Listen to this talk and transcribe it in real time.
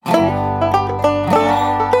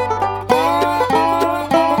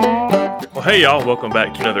Hey y'all, welcome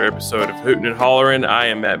back to another episode of Hootin' and Hollerin'. I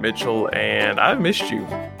am Matt Mitchell and I've missed you.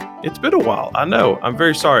 It's been a while. I know. I'm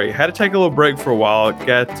very sorry. Had to take a little break for a while.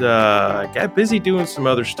 Got busy doing some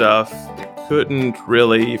other stuff. Couldn't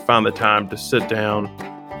really find the time to sit down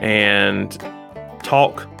and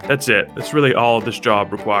talk. That's it. That's really all this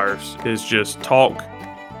job requires, is just talk,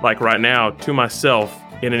 like right now, to myself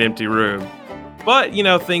in an empty room. But,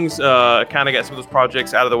 things kind of got some of those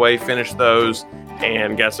projects out of the way, finished those,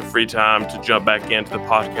 and got some free time to jump back into the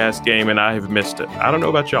podcast game, and I have missed it. I don't know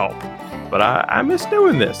about y'all, but I miss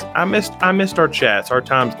doing this. I missed our chats, our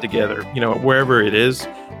times together, wherever it is.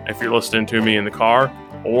 If you're listening to me in the car,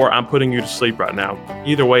 or I'm putting you to sleep right now.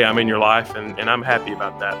 Either way, I'm in your life, and I'm happy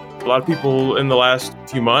about that. A lot of people in the last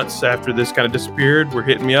few months after this kind of disappeared were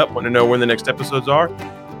hitting me up, wanting to know when the next episodes are.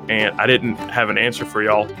 And I didn't have an answer for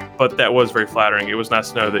y'all, but that was very flattering. It was nice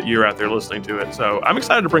to know that you're out there listening to it. So I'm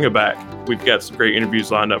excited to bring it back. We've got some great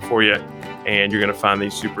interviews lined up for you, and you're going to find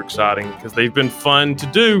these super exciting because they've been fun to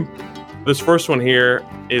do. This first one here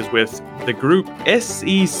is with the group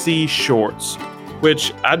SEC Shorts,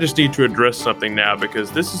 which I just need to address something now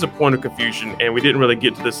because this is a point of confusion, and we didn't really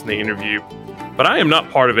get to this in the interview. But I am not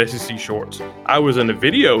part of SEC Shorts. I was in a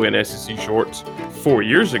video in SEC Shorts 4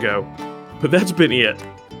 years ago, but that's been it.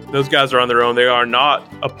 Those guys are on their own. They are not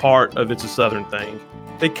a part of It's a Southern Thing.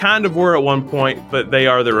 They kind of were at one point, but they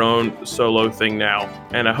are their own solo thing now.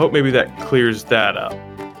 And I hope maybe that clears that up.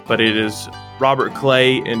 But it is Robert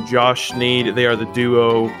Clay and Josh Sneed. They are the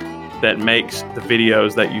duo that makes the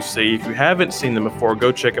videos that you see. If you haven't seen them before,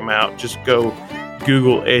 go check them out. Just go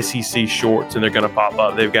Google SEC Shorts and they're going to pop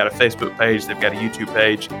up. They've got a Facebook page. They've got a YouTube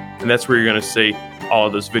page. And that's where you're going to see all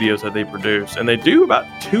of those videos that they produce. And they do about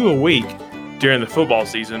 2 a week during the football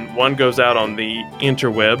season. One goes out on the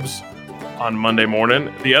interwebs on Monday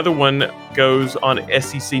morning. The other one goes on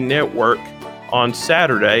SEC Network on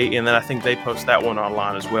Saturday, and then I think they post that one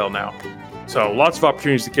online as well now. So lots of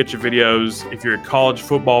opportunities to catch your videos. If you're a college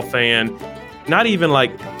football fan, not even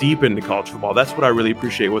like deep into college football, that's what I really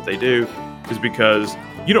appreciate what they do, is because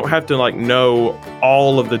you don't have to know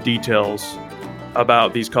all of the details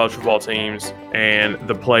about these college football teams and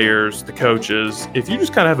the players, the coaches. If you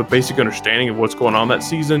just kind of have a basic understanding of what's going on that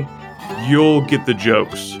season, you'll get the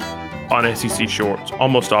jokes on SEC Shorts,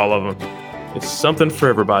 almost all of them. It's something for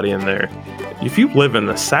everybody in there. If you live in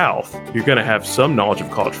the South, you're going to have some knowledge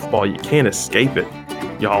of college football. You can't escape it,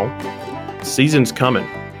 y'all. Season's coming.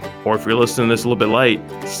 Or if you're listening to this a little bit late,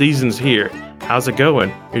 season's here. How's it going?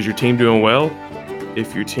 Is your team doing well?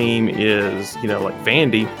 If your team is, like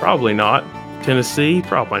Vandy, probably not. Tennessee,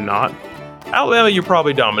 probably not. Alabama, you're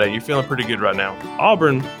probably dominating. You're feeling pretty good right now.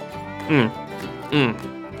 Auburn,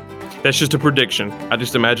 that's just a prediction. I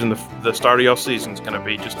just imagine the start of y'all season is going to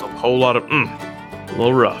be just a whole lot of a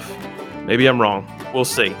little rough. Maybe I'm wrong. We'll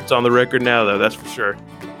see. It's on the record now, though, that's for sure.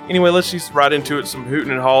 Anyway, let's just right into it. Some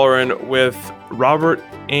hooting and hollering with Robert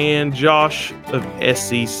and Josh of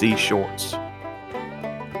SEC Shorts.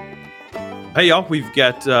 Hey, y'all. We've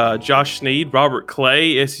got Josh Sneed, Robert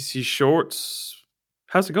Clay, SEC Shorts.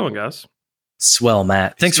 How's it going, guys? Swell,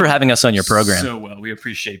 Matt. Thanks for having us on your program. So well. We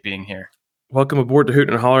appreciate being here. Welcome aboard to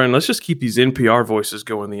Hootin' and Hollerin'. Let's just keep these NPR voices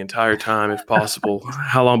going the entire time if possible.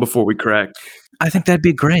 How long before we crack? I think that'd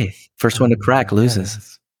be great. First one to crack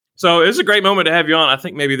loses. So it's a great moment to have you on. I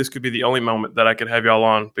think maybe this could be the only moment that I could have y'all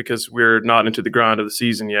on because we're not into the grind of the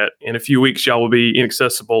season yet. In a few weeks, y'all will be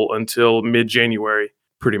inaccessible until mid-January,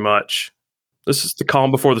 pretty much. This is the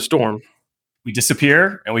calm before the storm. We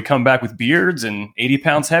disappear and we come back with beards and 80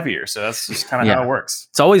 pounds heavier. So that's just kind of how it works.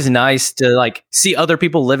 It's always nice to see other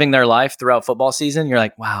people living their life throughout football season. You're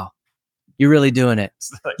like, wow, you're really doing it.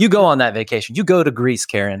 You go on that vacation. You go to Greece,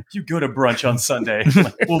 Karen. You go to brunch on Sunday.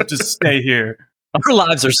 We'll just stay here. Our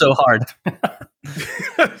lives are so hard.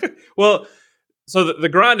 Well, so the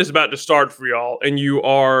grind is about to start for y'all, and you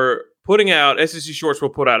are putting out, SEC Shorts will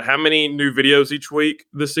put out how many new videos each week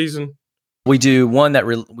this season? We do one that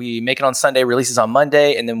we make it on Sunday, releases on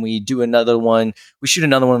Monday, and then we do another one. We shoot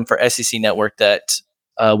another one for SEC Network that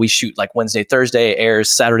we shoot Wednesday, Thursday, airs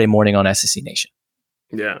Saturday morning on SEC Nation.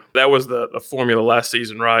 Yeah, that was the formula last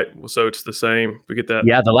season, right? So it's the same. We get that.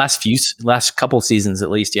 Yeah, the last couple seasons at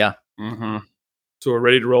least. Yeah. Mm-hmm. So we're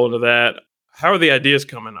ready to roll into that. How are the ideas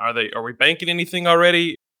coming? Are we banking anything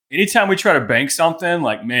already? Anytime we try to bank something,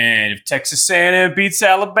 man, if Texas A&M beats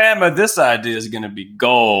Alabama, this idea is going to be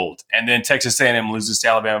gold. And then Texas A&M loses to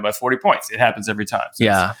Alabama by 40 points. It happens every time.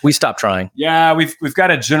 So we stopped trying. Yeah, we've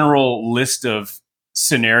got a general list of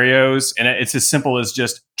scenarios, and it's as simple as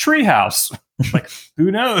just treehouse.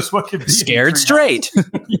 Who knows what could be scared straight. Yeah,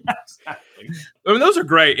 exactly. I mean, those are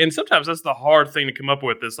great, and sometimes that's the hard thing to come up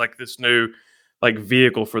with. Is this new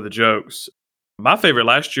vehicle for the jokes. My favorite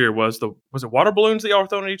last year was it water balloons that y'all were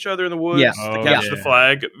throwing at each other in the woods? Yeah. To capture the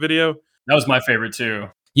flag video. That was my favorite too.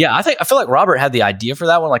 Yeah, I feel like Robert had the idea for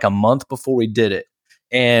that one like a month before we did it,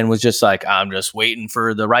 and was just like, I'm just waiting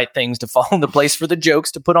for the right things to fall into place for the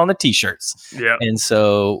jokes to put on the t-shirts. Yeah. And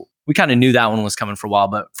so we kind of knew that one was coming for a while,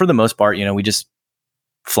 but for the most part, we just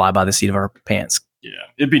fly by the seat of our pants. Yeah,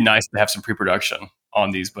 it'd be nice to have some pre-production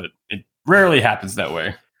on these, but it rarely happens that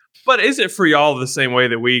way. But is it for y'all the same way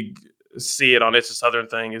that we see it on It's a Southern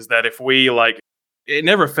Thing? Is that if we it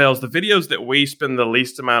never fails. The videos that we spend the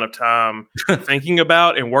least amount of time thinking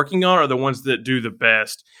about and working on are the ones that do the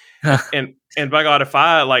best. and by God,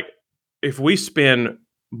 if we spend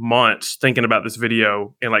months thinking about this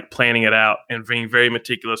video and planning it out and being very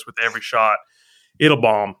meticulous with every shot, it'll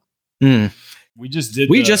bomb. Mm. We just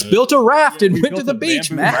built a raft and went to the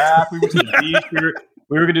beach, man. We went to the beach.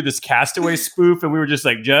 We were going to do this Castaway spoof, and we were just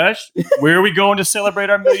like, Josh, where are we going to celebrate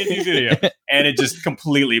our million view video? And it just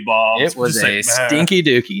completely bombed. It was a stinky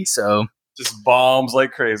dookie. So just bombs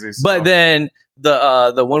like crazy. So. But then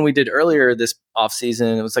the one we did earlier this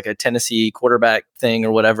offseason, it was like a Tennessee quarterback thing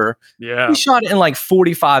or whatever. Yeah. We shot it in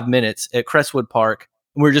 45 minutes at Crestwood Park.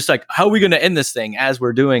 And we're just like, how are we going to end this thing as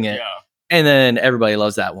we're doing it? Yeah. And then everybody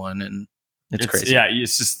loves that one. And it's crazy. Yeah,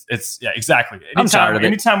 exactly. I'm tired of it.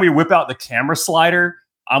 Anytime we whip out the camera slider,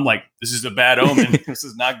 I'm like, this is a bad omen. This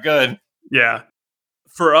is not good. Yeah.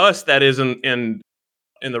 For us, that is in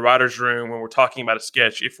the writer's room when we're talking about a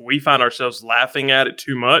sketch. If we find ourselves laughing at it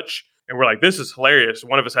too much and we're like, this is hilarious,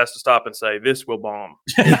 one of us has to stop and say, this will bomb.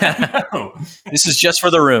 This is just for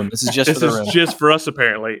the room. This is just for us,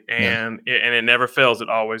 apparently. And it never fails. It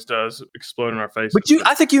always does explode in our faces. But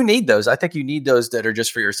I think you need those. I think you need those that are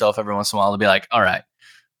just for yourself every once in a while to be like, all right,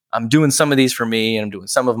 I'm doing some of these for me and I'm doing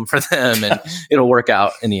some of them for them, and it'll work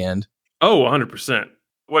out in the end. Oh, 100%.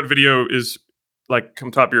 What video is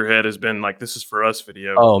come top of your head has been this is for us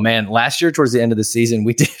video? Oh man, last year towards the end of the season,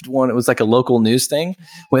 we did one. It was like a local news thing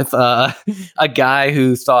with a guy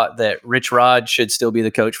who thought that Rich Rod should still be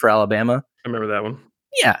the coach for Alabama. I remember that one.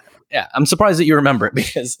 Yeah. I'm surprised that you remember it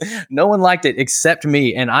because no one liked it except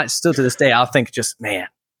me. And I still to this day, I'll think just, man,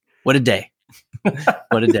 what a day.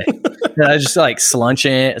 What a day. And I just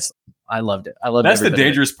slunching it. I loved it. That's the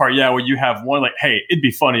dangerous part. Yeah, when you have one hey, it'd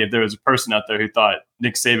be funny if there was a person out there who thought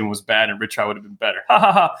Nick Saban was bad and Rich Rod would have been better. Ha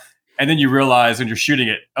ha ha. And then you realize when you're shooting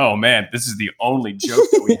it, oh man, this is the only joke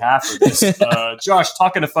that we have for this. Josh,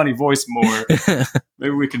 talk in a funny voice more.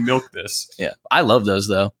 Maybe we can milk this. Yeah, I love those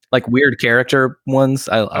though. Weird character ones.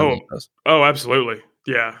 I love those. Oh, absolutely.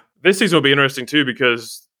 Yeah. This season will be interesting too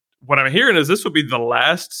because what I'm hearing is this will be the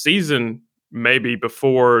last season maybe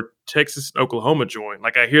before Texas and Oklahoma join.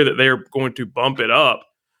 I hear that they're going to bump it up.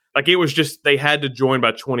 It was just they had to join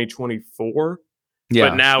by 2024. Yeah,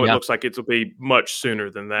 but now it looks like it will be much sooner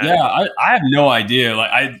than that. Yeah, I have no idea.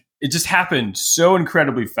 It just happened so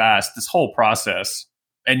incredibly fast, this whole process.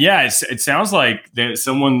 And yeah, it sounds like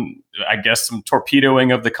someone, I guess, some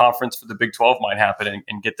torpedoing of the conference for the Big 12 might happen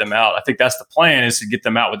and get them out. I think that's the plan, is to get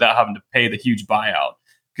them out without having to pay the huge buyout,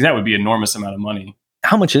 because that would be an enormous amount of money.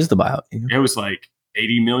 How much is the buyout? It was $80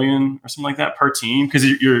 million or something like that per team, because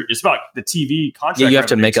it's about the TV contract. Yeah, you have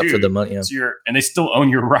to make up for the money. Yeah. So and they still own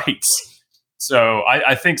your rights. So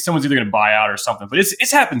I think someone's either going to buy out or something. But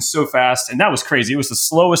it's happened so fast, and that was crazy. It was the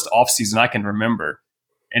slowest offseason I can remember.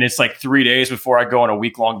 And it's 3 days before I go on a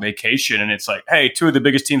week-long vacation, and it's hey, two of the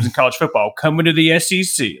biggest teams in college football coming to the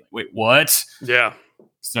SEC. Wait, what? Yeah.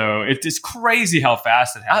 So it's crazy how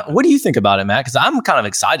fast it happened. What do you think about it, Matt? Because I'm kind of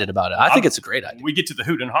excited about it. I think it's a great idea. When we get to the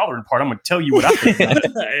hoot and hollering part, I'm going to tell you what I think about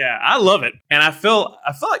it. Yeah, I love it. And I feel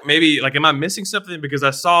like maybe, am I missing something? Because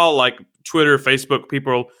I saw, Twitter, Facebook,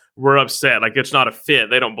 people were upset. It's not a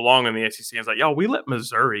fit. They don't belong in the SEC. And it's yo, we let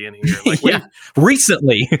Missouri in here.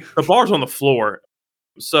 Recently. The bar's on the floor.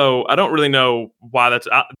 So I don't really know why that's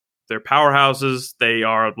out. They're powerhouses. They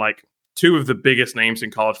are, two of the biggest names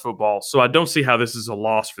in college football. So I don't see how this is a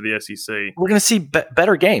loss for the SEC. We're going to see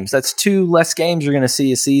better games. That's 2 less games you're going to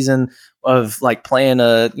see a season of playing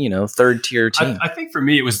a, third tier team. I think for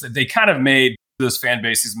me, it was that they kind of made those fan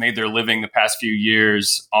bases made their living the past few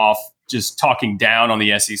years off just talking down on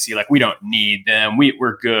the SEC. We don't need them.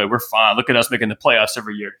 We're good. We're fine. Look at us making the playoffs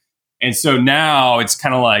every year. And so now it's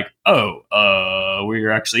kind of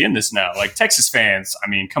we're actually in this now. Texas fans, I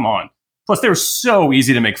mean, come on. Plus, they were so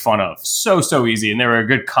easy to make fun of. So easy. And they were a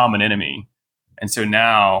good common enemy. And so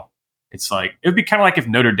now it's it would be kind of if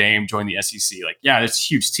Notre Dame joined the SEC. Yeah, it's a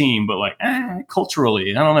huge team, but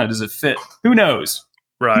culturally, I don't know. Does it fit? Who knows?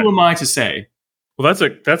 Right. Who am I to say? Well,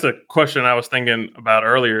 that's a question I was thinking about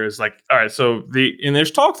earlier. Is like, all right, so and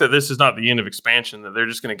there's talk that this is not the end of expansion; that they're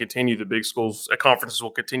just going to continue. The big schools, conferences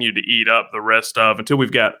will continue to eat up the rest of until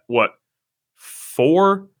we've got what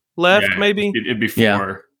 4 left, maybe. It'd be 4.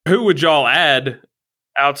 Yeah. Who would y'all add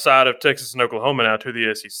outside of Texas and Oklahoma now to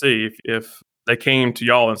the SEC if they came to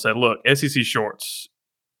y'all and said, "Look, SEC shorts.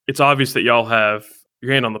 It's obvious that y'all have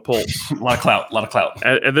your hand on the pulse. A lot of clout.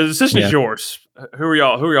 And the decision is yours. Who are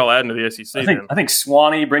y'all adding to the SEC? I think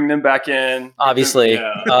Swanee, bring them back in. Obviously,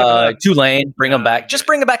 Tulane, bring them back. Just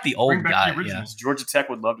bring back the old Bring back guy. the originals. Georgia Tech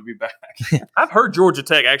would love to be back. I've heard Georgia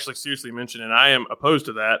Tech actually seriously mention it, and I am opposed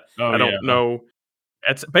to that. I don't know.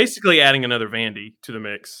 It's basically adding another Vandy to the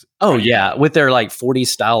mix. Oh yeah, with their like 40s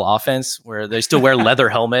style offense where they still wear leather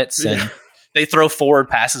helmets and they throw forward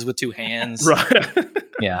passes with 2 hands. Right.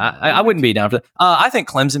 Yeah, I wouldn't be down for that. I think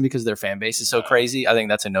Clemson, because their fan base is so crazy, I think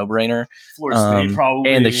that's a no-brainer. Florida State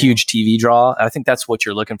probably. And the huge TV draw. I think that's what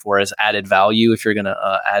you're looking for is added value if you're going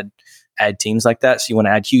to add teams like that. So you want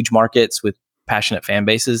to add huge markets with passionate fan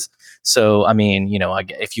bases. So, I mean,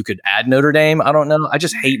 if you could add Notre Dame, I don't know. I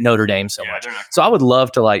just hate Notre Dame so much. So I would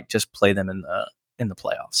love to like just play them in the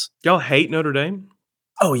playoffs. Y'all hate Notre Dame?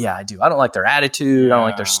 Oh yeah, I do. I don't like their attitude. I don't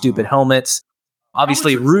like their stupid helmets.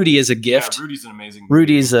 Obviously, Rudy is a gift. Yeah, Rudy's an amazing.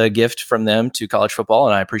 Rudy's a gift from them to college football,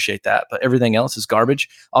 and I appreciate that. But everything else is garbage.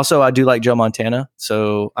 Also, I do like Joe Montana,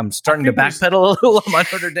 so I'm starting to backpedal a little on my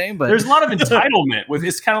Notre Dame. But there's a lot of entitlement with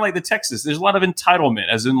it's kind of like the Texas. There's a lot of entitlement,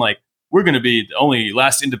 as in like we're going to be the only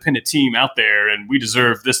last independent team out there, and we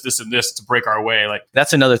deserve this, this, and this to break our way. Like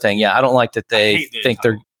that's another thing. Yeah, I don't like that they think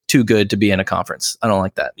they're too good to be in a conference. I don't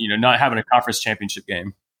like that. Not having a conference championship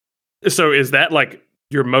game. So is that like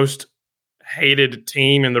your most hated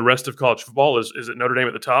team in the rest of college football? Is it Notre Dame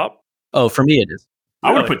at the top? Oh, for me it is.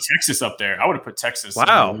 I would have put Texas up there. I would have put Texas.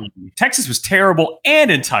 Wow. Texas was terrible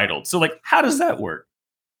and entitled. So like, how does that work?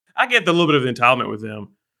 I get the little bit of entitlement with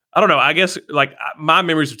them. I don't know. I guess like my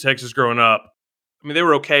memories of Texas growing up, I mean, they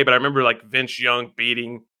were okay, but I remember like Vince Young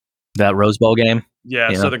beating that Rose Bowl game.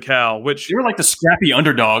 Yeah, Southern Cal, which they were like the scrappy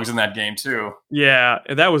underdogs in that game too. Yeah,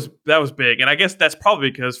 that was big, and I guess that's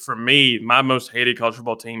probably because for me, my most hated college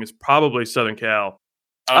football team is probably Southern Cal.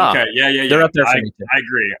 Okay, yeah. They're up there for me too. I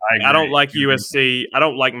agree. I don't like USC. I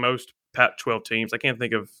don't like most Pac-12 teams. I can't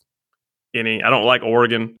think of any. I don't like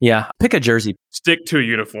Oregon. Yeah, pick a jersey. Stick to a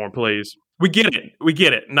uniform, please. We get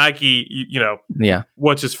it. Nike, Yeah.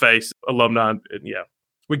 What's his face? Alumni. Yeah,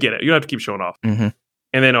 we get it. You don't have to keep showing off. Mm-hmm.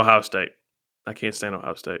 And then Ohio State. I can't stand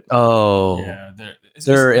Ohio State. Oh, yeah,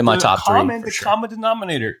 they're in my top 3. The common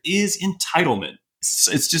denominator is entitlement.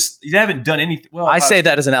 It's just you haven't done anything. Well, I say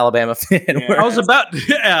that as an Alabama fan. Yeah. I was about,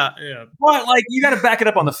 yeah. But like you got to back it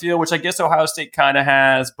up on the field, which I guess Ohio State kind of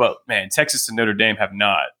has. But man, Texas and Notre Dame have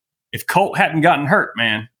not. If Colt hadn't gotten hurt,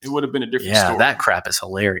 man, it would have been a different story. Yeah, that crap is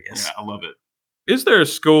hilarious. Yeah, I love it. Is there a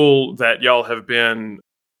school that y'all have been?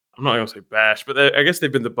 I'm not going to say bashed, but I guess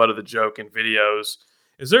they've been the butt of the joke in videos.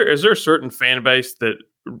 Is there a certain fan base that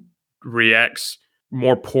reacts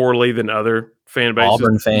more poorly than other fan bases?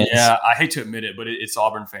 Auburn fans. Yeah, I hate to admit it, but it's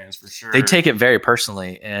Auburn fans for sure. They take it very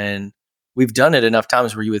personally, and we've done it enough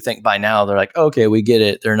times where you would think by now they're like, okay, we get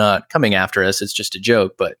it. They're not coming after us. It's just a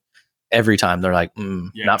joke. But every time they're like,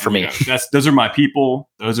 not for me. Those are my people.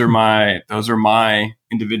 Those are my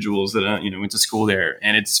individuals that went to school there,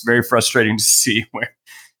 and it's very frustrating to see where.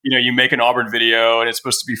 You make an Auburn video and it's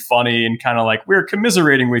supposed to be funny and kind of like, we're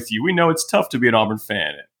commiserating with you. We know it's tough to be an Auburn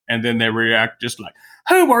fan. And then they react just like,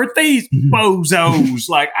 who are these bozos?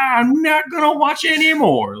 Like, I'm not going to watch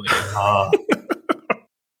anymore. Like,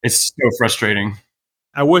 it's so frustrating.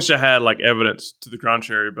 I wish I had like evidence to the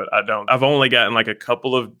contrary, but I don't. I've only gotten like a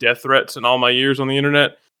couple of death threats in all my years on the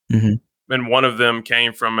internet. Mm-hmm. And one of them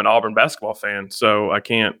came from an Auburn basketball fan. So I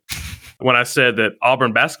can't. When I said that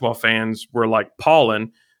Auburn basketball fans were like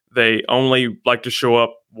pollen, they only like to show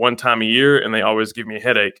up one time a year, and they always give me a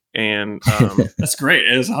headache. And that's great.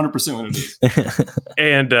 It is 100% what it is.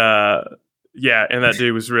 And and that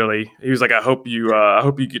dude was he was like, I hope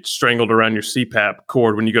you get strangled around your CPAP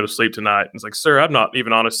cord when you go to sleep tonight. And it's like, sir, I'm not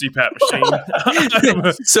even on a CPAP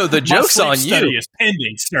machine. So the joke's on study you. Is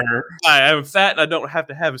pending, sir. I am fat and I don't have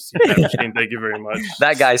to have a CPAP machine. Thank you very much.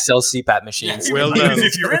 That guy sells CPAP machines. Well done.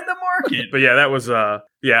 If you're in the market. But yeah, that was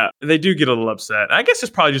they do get a little upset. I guess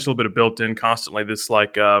it's probably just a little bit of built-in constantly this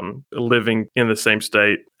like living in the same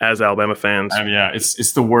state as Alabama fans. I mean, yeah,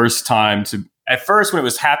 it's the worst time to. At first, when it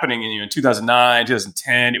was happening in 2009,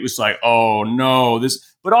 2010, it was like, oh no, this.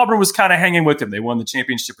 But Auburn was kind of hanging with them. They won the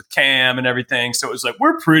championship with Cam and everything, so it was like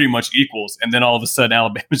we're pretty much equals. And then all of a sudden,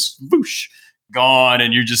 Alabama's whoosh gone,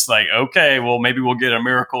 and you're just like, okay, well maybe we'll get a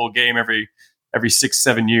miracle game every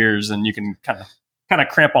 6-7 years, and you can kind of kind of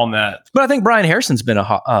cramp on that. But I think Brian Harrison's been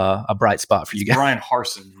a bright spot for you guys. Brian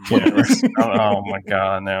Harson. Yeah. Oh my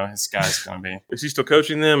God, no, this guy's gonna be. Is he still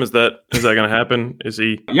coaching them? Is that going to happen? Is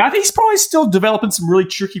he? Yeah, I think he's probably still developing some really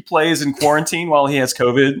tricky plays in quarantine while he has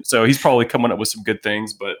COVID. So he's probably coming up with some good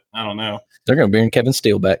things, but I don't know. They're going to bring Kevin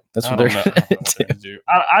Steele back. That's what they're going to do.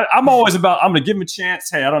 I'm always about, I'm going to give him a chance.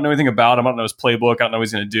 Hey, I don't know anything about him. I don't know his playbook. I don't know what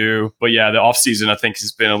he's going to do. But yeah, the offseason, I think,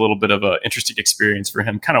 has been a little bit of an interesting experience for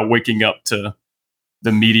him, kind of waking up to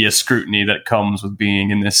the media scrutiny that comes with being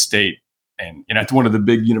in this state and, at one of the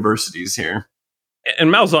big universities here.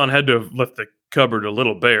 And Malzahn had to have left the cupboard a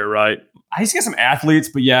little bare, right? He's got some athletes,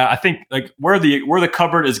 but yeah, I think like where the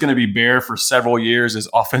cupboard is going to be bare for several years is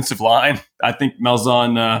offensive line. I think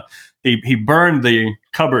Malzahn, he burned the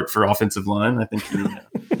cupboard for offensive line. I think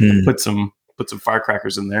he put some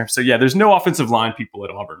firecrackers in there. So yeah, there's no offensive line people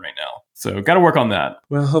at Auburn right now. So got to work on that.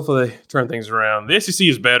 Well, hopefully they turn things around. The SEC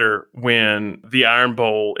is better when the Iron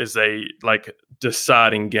Bowl is a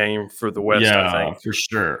deciding game for the West. Yeah, I think for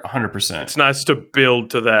sure, 100%. It's nice to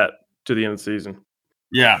build to that to the end of the season.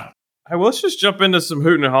 Yeah. Hey, well, let's just jump into some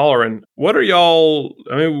hooting and hollering. What are y'all?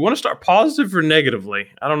 I mean, we want to start positive or negatively.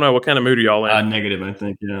 I don't know. What kind of mood are y'all in? Negative, I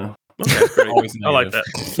think. Yeah. Okay, great. I like that.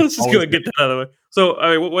 Let's just go and get that out of the way. So,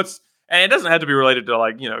 I mean, and it doesn't have to be related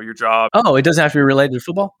to your job. Oh, it doesn't have to be related to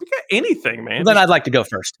football? We got anything, man. Well, then I'd like to go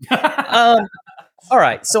first. All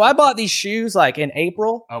right. So I bought these shoes in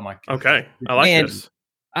April. Oh my God. Okay. I like this.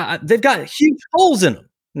 They've got huge holes in them.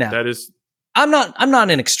 Now, that is. I'm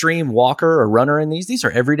not an extreme walker or runner in these. These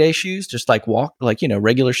are everyday shoes, just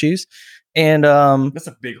regular shoes. And that's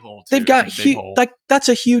a big hole. They've got huge, that's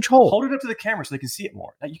a huge hole. Hold it up to the camera so they can see it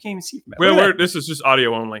more. You can't even see it from well, this is just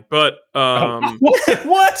audio only. But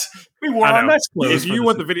what? We wore our nice clothes. If you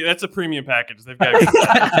want the video, that's a premium package. They've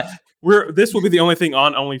got. This will be the only thing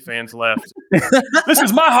on OnlyFans left. This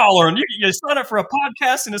is my hollering. You sign up for a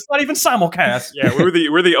podcast and it's not even simulcast. Yeah, we're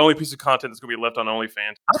the only piece of content that's going to be left on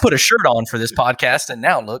OnlyFans. I put a shirt on for this podcast, and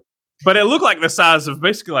now look. But it looked like the size of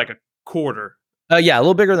basically like a quarter. Yeah, a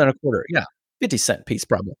little bigger than a quarter. Yeah, 50-cent piece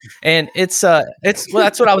probably. And it's well,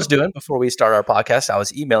 that's what I was doing before we started our podcast. I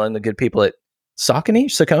was emailing the good people at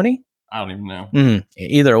Saucony. I don't even know.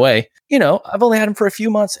 Either way, I've only had them for a few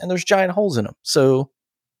months, and there's giant holes in them. So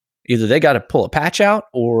either they got to pull a patch out,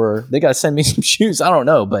 or they got to send me some shoes. I don't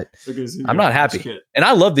know, but I'm not happy. And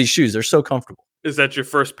I love these shoes; they're so comfortable. Is that your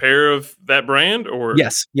first pair of that brand, or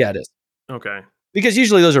yes? Yeah, it is. Okay. Because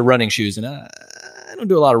usually those are running shoes, and I don't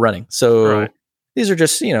do a lot of running, so these are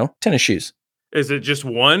just tennis shoes. Is it just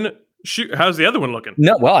one shoe? How's the other one looking?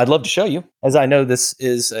 No, well, I'd love to show you, as I know this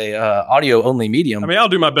is a audio only medium. I mean, I'll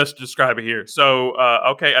do my best to describe it here. So,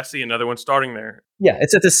 okay, I see another one starting there. Yeah,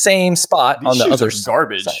 it's at the same spot on the other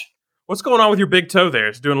garbage. Side. What's going on with your big toe there?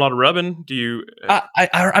 It's doing a lot of rubbing. Do you?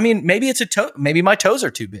 I mean, maybe it's a toe. Maybe my toes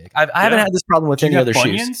are too big. I haven't had this problem with any other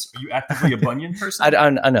bunions? shoes. Are you actively a bunion person?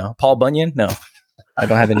 I know. Paul Bunyan? No, I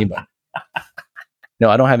don't have any bunions. No,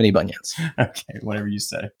 I don't have any bunions. Okay, whatever you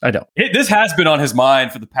say. I don't. This has been on his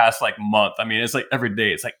mind for the past month. I mean, it's every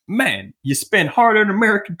day. It's man, you spend hard-earned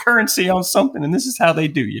American currency on something, and this is how they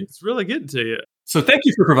do you. It's really getting to you. So thank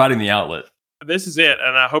you for providing the outlet. This is it,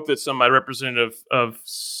 and I hope that somebody representative of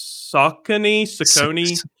Saucony.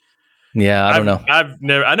 Yeah, I don't know.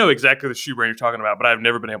 I know exactly the shoe brand you're talking about, but I've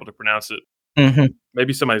never been able to pronounce it. Mm-hmm.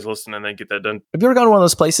 Maybe somebody's listening and they get that done. Have you ever gone to one of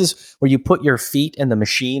those places where you put your feet in the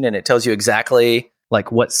machine and it tells you exactly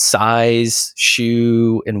what size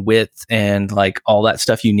shoe and width and all that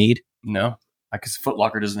stuff you need? No, because Foot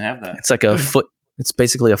Locker doesn't have that. It's like a foot. It's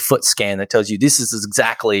basically a foot scan that tells you this is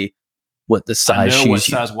exactly what the size shoes. I know what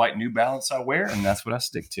size white New Balance I wear, and that's what I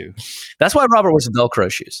stick to. That's why Robert wears Velcro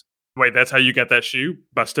shoes. Wait, that's how you got that shoe?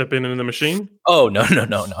 By stepping into the machine? Oh, no. Oh.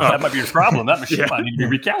 That might be your problem. That machine might need to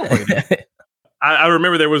be recalibrated. I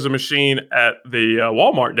remember there was a machine at the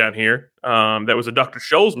Walmart down here that was a Dr.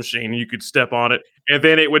 Scholl's machine. You could step on it, and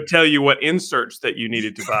then it would tell you what inserts that you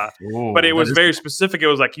needed to buy. Ooh, but it was very specific. It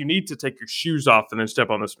was like, you need to take your shoes off and then step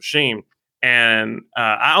on this machine. And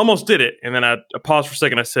I almost did it. And then I paused for a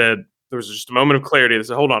second. I said, there was just a moment of clarity. I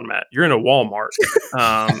said, hold on, Matt, you're in a Walmart.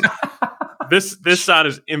 This sign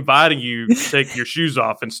is inviting you to take your shoes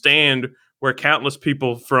off and stand where countless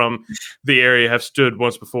people from the area have stood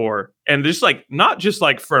once before. And just not just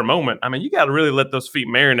for a moment. I mean, you got to really let those feet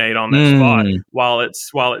marinate on that spot while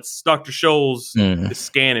it's Dr. Scholl's is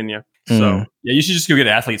scanning you. So yeah, you should just go get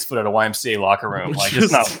an athlete's foot at a YMCA locker room.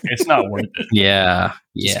 It's not worth it. Yeah.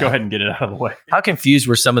 Just go ahead and get it out of the way. How confused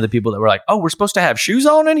were some of the people that were like, oh, we're supposed to have shoes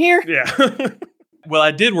on in here? Yeah. Well,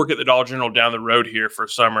 I did work at the Dollar General down the road here for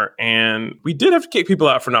summer, and we did have to kick people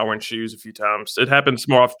out for not wearing shoes a few times. It happens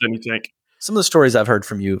more often than you think. Some of the stories I've heard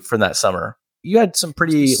from you from that summer you had some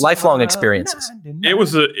pretty lifelong experiences. It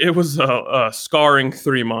was a scarring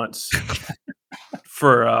 3 months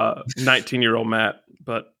for 19-year-old Matt.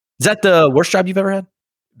 But Is that the worst job you've ever had?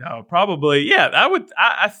 no, probably. Yeah,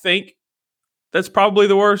 I think that's probably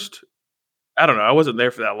the worst. I don't know. I wasn't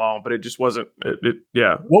there for that long, but it just wasn't.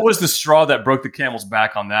 Yeah. What was the straw that broke the camel's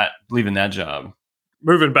back on that, leaving that job?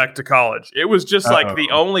 Moving back to college, it was just like the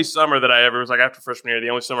only summer that I ever was like after freshman year. The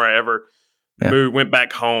only summer I ever went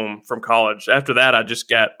back home from college. After that, I just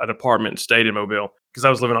got an apartment and stayed in Mobile because I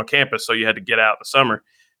was living on campus, so you had to get out in the summer.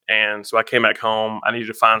 And so I came back home. I needed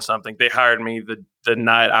to find something. They hired me the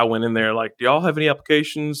night I went in there. Like, do y'all have any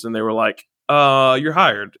applications? And they were like, "You're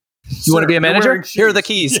hired." You want to be a manager? Here are the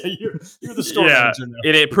keys. Yeah, you're the store manager now.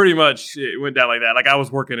 It pretty much it went down like that. Like I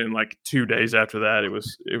was working in like 2 days after that. It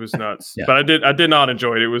was nuts. Yeah. But I did not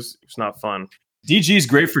enjoy it. It was not fun. DG is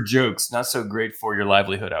great for jokes, not so great for your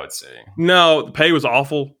livelihood, I would say. No, the pay was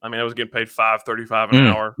awful. I mean, I was getting paid $5.35 an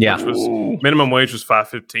hour. Yeah. Which was minimum wage was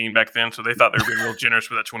 $5.15 back then, so they thought they were being real generous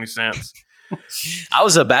with that 20 cents. I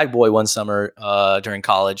was a bag boy one summer during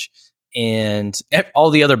college, and all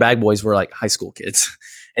the other bag boys were like high school kids.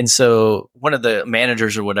 And so one of the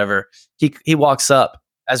managers or whatever, he walks up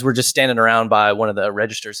as we're just standing around by one of the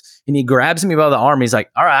registers, and he grabs me by the arm. He's like,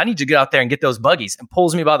 "All right, I need you to get out there and get those buggies," and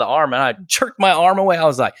pulls me by the arm. And I jerked my arm away. I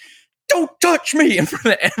was like, "Don't touch me!" in front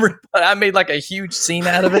of everybody. I made like a huge scene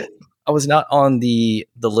out of it. I was not on the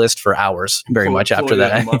list for hours very much after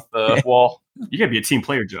that. Well, you got to be a team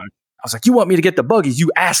player, John. I was like, "You want me to get the buggies?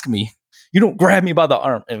 You ask me. You don't grab me by the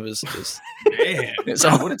arm." It was just, man,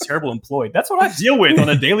 so, what a terrible employee. That's what I deal with on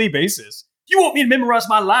a daily basis. You want me to memorize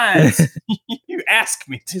my lines? You ask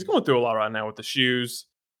me. He's going through a lot right now with the shoes.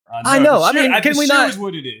 I know. I mean, can we not? Is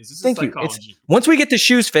what it is. It's Thank you. Once we get the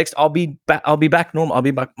shoes fixed, I'll be back normal. I'll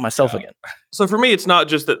be back myself again. So for me, it's not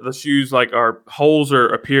just that the shoes holes are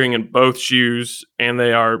appearing in both shoes and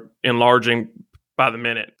they are enlarging by the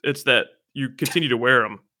minute. It's that you continue to wear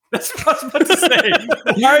them. That's what I was about to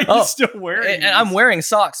say. Why are you still wearing and I'm wearing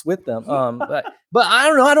socks with them. But I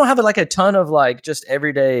don't know. I don't have like a ton of like just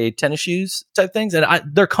everyday tennis shoes type things, and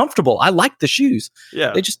they're comfortable. I like the shoes.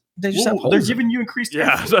 Yeah, they just have holes. They're giving you increased.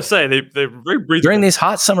 Yeah, as I say, they're very breathable during these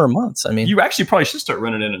hot summer months. I mean, you actually probably should start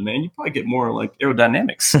running in it, man. You probably get more like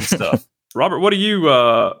aerodynamics and stuff. Robert, what are you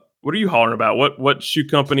hollering about? What shoe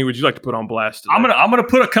company would you like to put on blast today? I'm gonna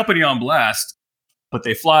put a company on blast. But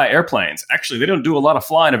they fly airplanes. Actually, they don't do a lot of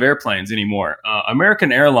flying of airplanes anymore.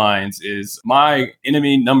 American Airlines is my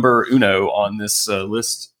enemy number uno on this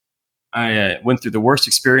list. I went through the worst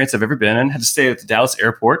experience I've ever been in. Had to stay at the Dallas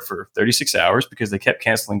airport for 36 hours because they kept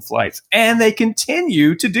canceling flights. And they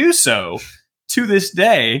continue to do so to this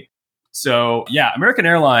day. So, yeah, American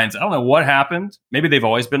Airlines, I don't know what happened. Maybe they've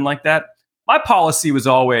always been like that. My policy was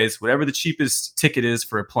always, whatever the cheapest ticket is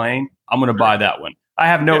for a plane, I'm going to buy that one. I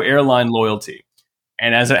have no airline loyalty.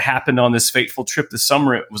 And as it happened on this fateful trip this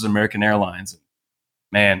summer, it was American Airlines.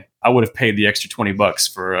 Man, I would have paid the extra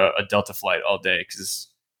 $20 for a Delta flight all day because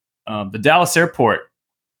the Dallas airport,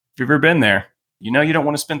 if you've ever been there, you know you don't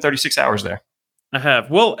want to spend 36 hours there. I have.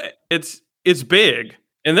 Well, it's big,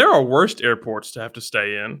 and there are worse airports to have to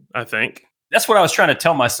stay in, I think. That's what I was trying to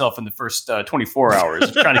tell myself in the first 24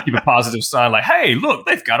 hours, trying to keep a positive sign like, hey, look,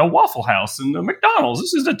 they've got a Waffle House and a McDonald's.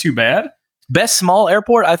 This isn't too bad. Best small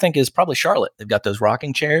airport, I think, is probably Charlotte. They've got those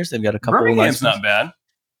rocking chairs. They've got a couple Birmingham's of nice not bad.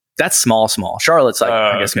 That's small. Charlotte's like,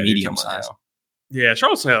 I guess, medium size. Yeah,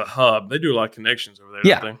 Charlotte's like a hub. They do a lot of connections over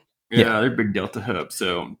there, don't they? Yeah, they're a big Delta hub.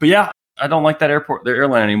 So, but yeah, I don't like that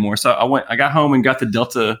airline anymore. So I got home and got the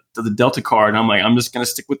Delta card, and I'm like, I'm just going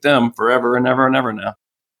to stick with them forever and ever and ever now.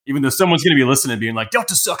 Even though someone's going to be listening, being like,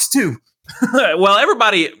 Delta sucks too. Well,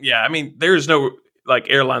 everybody, yeah, I mean, there's no like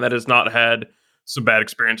airline that has not had some bad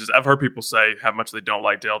experiences. I've heard people say how much they don't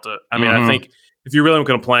like Delta. I mean, I think if you really want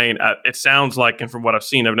to complain, it sounds like, and from what I've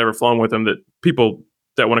seen, I've never flown with them, that people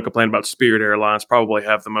that want to complain about Spirit Airlines probably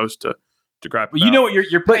have the most to gripe about. Well, you know what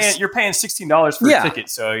you're paying $16 for a ticket,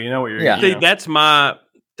 so you know what you're. Yeah, that's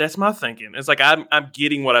my thinking. It's like I'm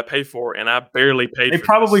getting what I pay for, and I barely paid. They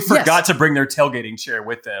probably forgot to bring their tailgating chair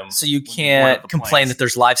with them, so you can't complain that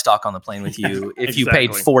there's livestock on the plane with you if you paid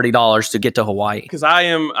 $40 to get to Hawaii. Because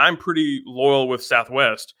I'm pretty loyal with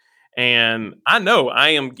Southwest, and I know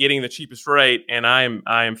I am getting the cheapest rate, and I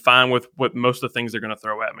am fine with what most of the things they're going to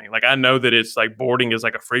throw at me. Like I know that it's like boarding is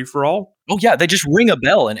like a free for all. Oh yeah, they just ring a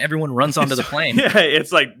bell and everyone runs onto the plane. Yeah,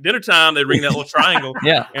 it's like dinner time. They ring that little triangle.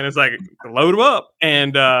 Yeah, and it's like load them up,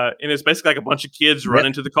 and it's basically like a bunch of kids run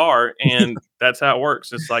into the car, and that's how it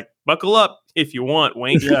works. It's like buckle up if you want,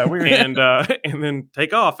 wink, and then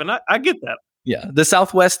take off. And I get that. Yeah, the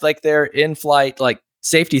Southwest, like their in-flight like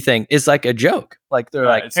safety thing is like a joke. Like they're Right,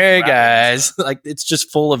 like, it's "Hey rapid. guys," like it's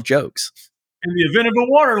just full of jokes. In the event of a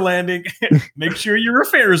water landing, make sure your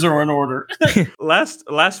affairs are in order. Last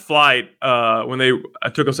flight, when I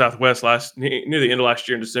took them Southwest near the end of last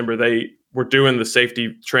year in December, they were doing the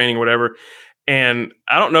safety training, whatever. And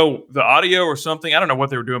I don't know the audio or something. I don't know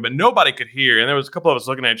what they were doing, but nobody could hear. And there was a couple of us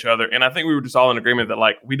looking at each other, and I think we were just all in agreement that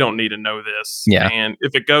like we don't need to know this. Yeah. And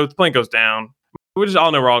if the plane goes down, we just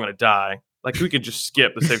all know we're all going to die. Like we could just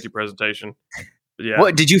skip the safety presentation. Yeah.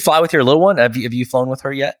 What did you fly with your little one? Have you flown with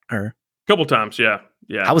her yet? Or Couple times, yeah.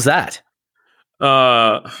 how was that?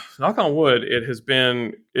 Knock on wood, it's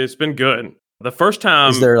been good. The first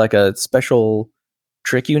time, Is there like a special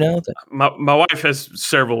trick my wife has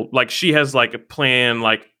several, like she has like a plan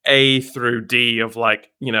like A through D of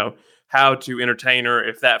like, how to entertain her.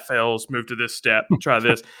 If that fails, move to this step, try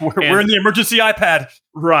this. We're in the emergency iPad.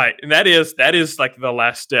 Right. And that is like the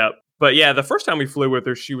last step. But yeah, the first time we flew with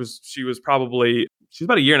her, she was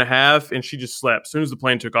about a year and a half, and she just slept. As soon as the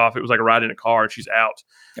plane took off, it was like a ride in a car, and she's out.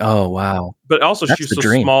 Oh, wow. But also, That's she's the so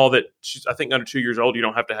dream. small that she's, I think, under 2 years old. You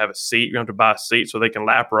don't have to have a seat. You don't have to buy a seat so they can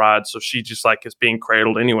lap ride. So she just like is being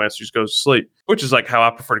cradled anyway. So she just goes to sleep, which is like how I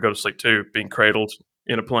prefer to go to sleep too, being cradled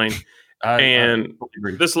in a plane. And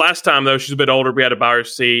this last time, though, she's a bit older. We had to buy her a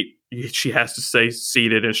seat. She has to stay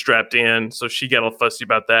seated and strapped in. So she got all fussy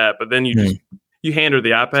about that. But then you hand her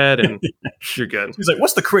the iPad and you're good. He's like,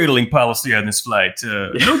 "What's the cradling policy on this flight?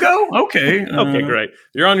 No go? Okay. Okay, great.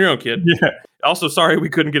 You're on your own, kid." Yeah. Also, sorry we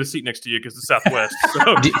couldn't get a seat next to you because it's Southwest.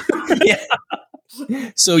 So,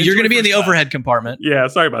 So you're going to be in the overhead compartment. yeah,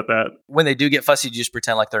 sorry about that. When they do get fussy, you just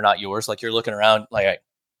pretend like they're not yours. Like you're looking around like,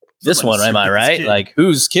 this Someone's one, am I this right? kid. Like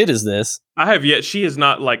whose kid is this? I have yet. She has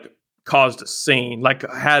not like caused a scene, like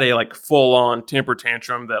had a like full on temper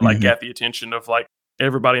tantrum that like Mhm. got the attention of like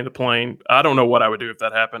everybody in the plane. I don't know what I would do if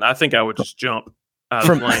that happened. I think I would just jump out of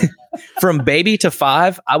From the plane. from baby to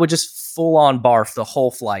 5, I would just full on barf the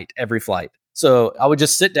whole flight, every flight. So I would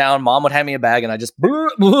just sit down. Mom would hand me a bag, and I just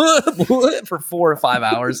for 4 or 5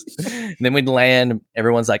 hours. And then we'd land.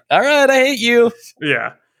 Everyone's like, "All right, I hate you."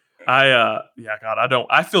 Yeah. God,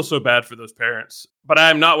 I feel so bad for those parents, but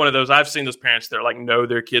I'm not one of those. I've seen those parents that like know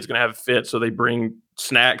their kid's going to have a fit. So they bring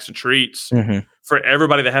snacks and treats for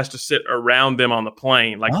everybody that has to sit around them on the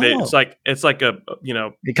plane. Like it's like a,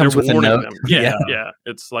 It comes they're with a warning note. them. Yeah.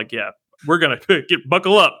 It's like, we're going to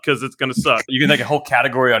buckle up because it's going to suck. You can make a whole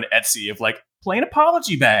category on Etsy of like plain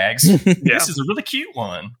apology bags. Yeah. This is a really cute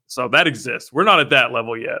one. So that exists. We're not at that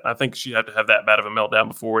level yet. I think she'd have to have that bad of a meltdown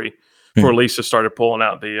before Lisa started pulling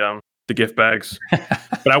out the gift bags.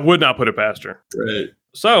 But I would not put it past her. Right.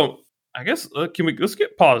 So I guess let's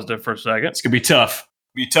get positive for a second. It's gonna be tough.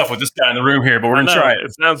 Be tough with this guy in the room here, but we're gonna try it.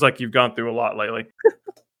 It sounds like you've gone through a lot lately.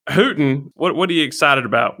 Hooten, what are you excited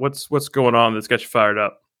about? What's going on that's got you fired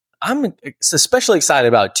up? I'm especially excited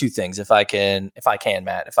about 2 things, if I can,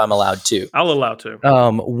 Matt, if I'm allowed to. I'll allow to.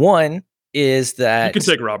 One is that You can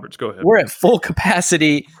take Roberts. Go ahead. we're at full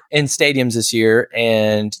capacity in stadiums this year,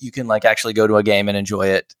 and you can like actually go to a game and enjoy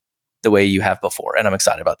it the way you have before. And I'm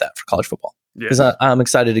excited about that for college football because I'm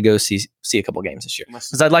excited to go see a couple games this year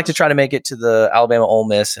because I'd like to try to make it to the Alabama Ole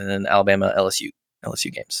Miss and then Alabama LSU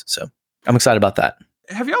games. So I'm excited about that.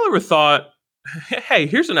 Have y'all ever thought, hey,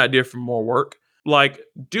 here's an idea for more work? Like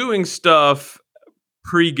doing stuff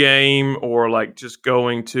pre-game or like just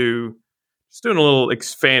doing a little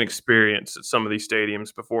fan experience at some of these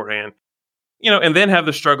stadiums beforehand, and then have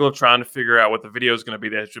the struggle of trying to figure out what the video is going to be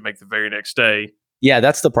that should make the very next day. Yeah,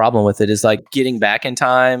 that's the problem with it is like getting back in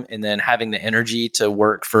time and then having the energy to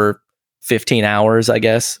work for 15 hours, I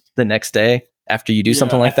guess, the next day after you do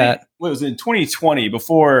something like that. What was it, in 2020,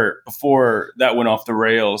 before that went off the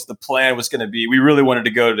rails, the plan was going to be, we really wanted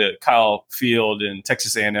to go to Kyle Field in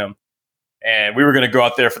Texas A&M. And we were going to go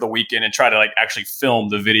out there for the weekend and try to like actually film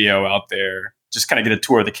the video out there, just kind of get a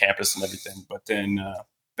tour of the campus and everything. But then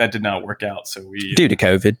that did not work out. So we Due to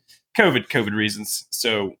COVID reasons.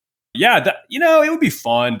 So yeah, it would be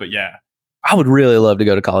fun, but yeah. I would really love to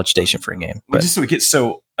go to College Station for a game. But As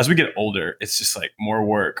we get older, it's just like more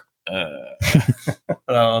work. I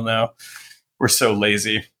don't know. We're so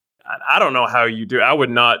lazy. I don't know how you do. I would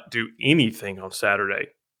not do anything on Saturday.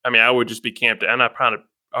 I mean, I would just be camped, and I probably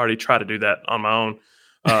already try to do that on my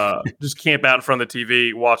own. Just camp out in front of the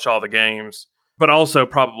TV, watch all the games. But also,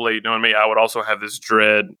 probably knowing me, I would also have this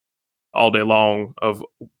dread all day long of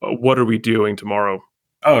what are we doing tomorrow?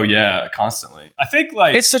 Oh yeah, constantly. I think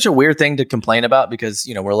like it's such a weird thing to complain about because,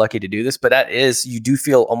 we're lucky to do this, but you do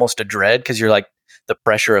feel almost a dread because you're like the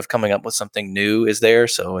pressure of coming up with something new is there.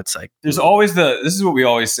 So it's like, there's always this is what we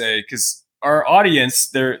always say, because our audience,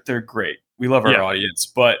 they're great. We love our audience,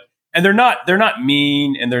 but And they're not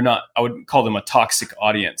mean, and I wouldn't call them a toxic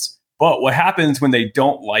audience. But what happens when they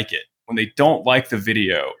don't like it, when they don't like the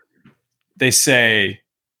video, they say,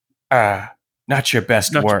 not your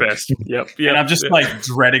best Not work. your best. Yep. And I'm just like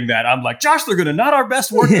dreading that. I'm like, Josh, they're going to not our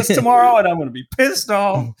best work this tomorrow, and I'm going to be pissed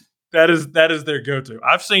off. That is their go-to.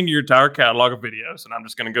 I've seen your entire catalog of videos, and I'm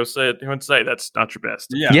just going to go say that's not your best.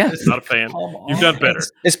 Yeah. Not a fan. You've done better.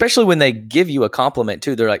 Especially when they give you a compliment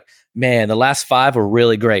too. They're like, man, the last 5 were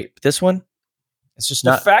really great. But this one, it's just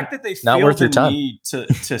the not fact that they not feel worth the your time. need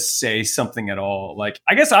to say something at all. Like,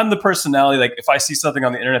 I guess I'm the personality. Like, if I see something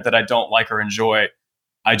on the internet that I don't like or enjoy,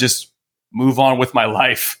 I just move on with my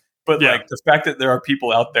life. But like the fact that there are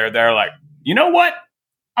people out there that are like, you know what?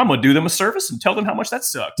 I'm going to do them a service and tell them how much that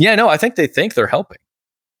sucked. Yeah, no, I think they think they're helping,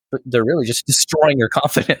 but they're really just destroying your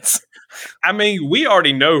confidence. I mean, we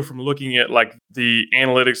already know from looking at like the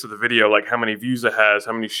analytics of the video, like how many views it has,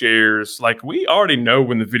 how many shares. Like, we already know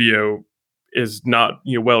when the video is not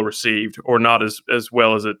well received or not as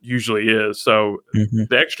well as it usually is. So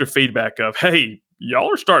the extra feedback of, hey,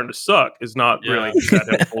 y'all are starting to suck is not really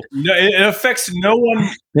that helpful. No, it affects no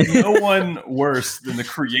one worse than the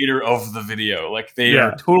creator of the video. Like, they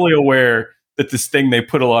are totally aware that this thing they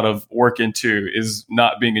put a lot of work into is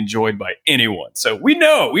not being enjoyed by anyone. So we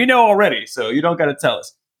know already. So you don't got to tell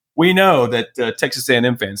us. We know that Texas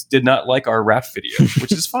A&M fans did not like our raft video,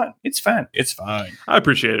 which is fine. It's fine. I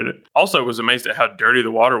appreciated it. Also, was amazed at how dirty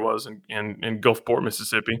the water was in Gulfport,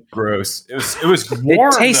 Mississippi. Gross. It was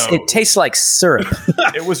warm. It tastes like syrup.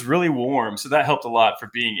 It was really warm, so that helped a lot for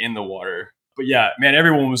being in the water. But yeah, man,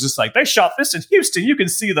 everyone was just like, they shot this in Houston. You can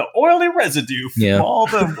see the oily residue from all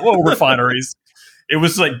the oil refineries. It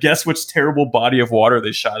was like, guess which terrible body of water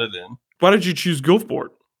they shot it in. Why did you choose Gulfport?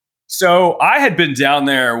 So I had been down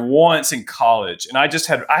there once in college, and I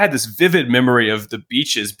had this vivid memory of the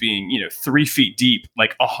beaches being, 3 feet deep,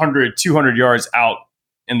 like 100, 200 yards out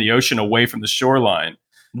in the ocean away from the shoreline.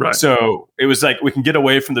 Right. So it was like, we can get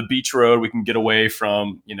away from the beach road. We can get away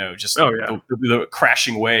from, just the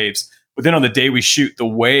crashing waves. But then on the day we shoot, the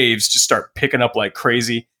waves just start picking up like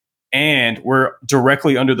crazy. And we're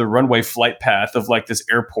directly under the runway flight path of like this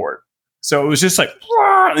airport. So it was just like,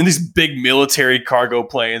 and these big military cargo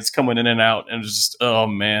planes coming in and out. And it was just, oh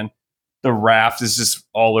man, the raft is just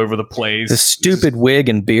all over the place. The stupid wig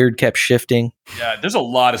and beard kept shifting. Yeah, there's a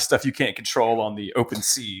lot of stuff you can't control on the open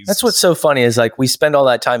seas. That's what's so funny is like we spend all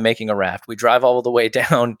that time making a raft. We drive all the way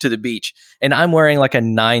down to the beach, and I'm wearing like a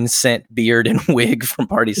 9-cent beard and wig from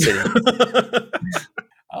Party City.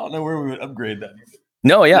 I don't know where we would upgrade that.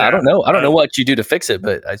 No, I don't know. I don't know what you do to fix it,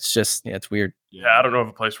 but it's just, it's weird. Yeah, I don't know of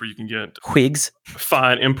a place where you can get wigs,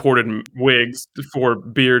 fine imported wigs for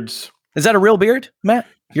beards. Is that a real beard, Matt?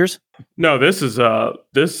 Yours? No, this is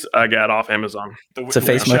this I got off Amazon. It's a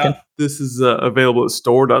face mucking. This is available at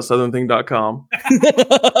store.southernthing.com.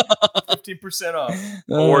 15% off.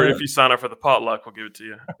 Or if you sign up for the potluck, we'll give it to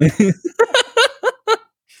you.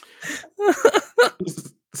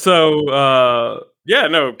 So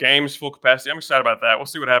games full capacity. I'm excited about that. We'll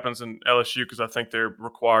see what happens in LSU because I think they're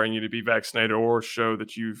requiring you to be vaccinated or show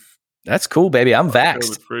that you've. That's cool, baby. I'm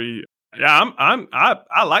vaxxed. Free. Yeah,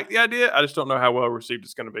 I like the idea. I just don't know how well received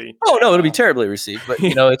it's going to be. Oh no, it'll be terribly received. But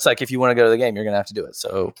it's like if you want to go to the game, you're going to have to do it.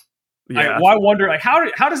 So. Yeah. I wonder, like, how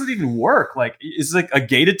does it even work? Like, is like a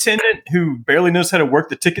gate attendant who barely knows how to work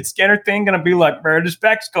the ticket scanner thing going to be like, "Bro, this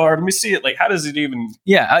back card, let me see it." Like, how does it even?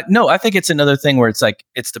 Yeah, I think it's another thing where it's like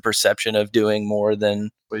it's the perception of doing more than.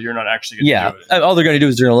 But you're not actually going to do it. All they're going to do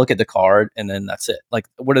is they're going to look at the card and then that's it. Like,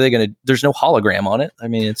 what are they going to? There's no hologram on it. I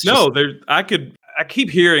mean, it's I keep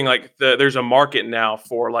hearing like there's a market now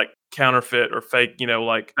for like counterfeit or fake,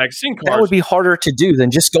 like vaccine cards. That would be harder to do than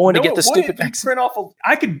just going to get the stupid vaccine.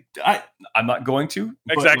 I'm not going to.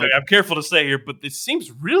 Exactly. I'm careful to say here, but this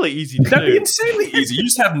seems really easy to do. That'd be insanely easy. You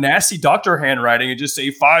just have nasty doctor handwriting and just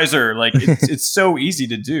say Pfizer. Like it's so easy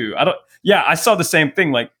to do. I saw the same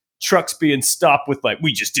thing. Like trucks being stopped with like,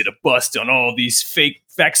 we just did a bust on all these fake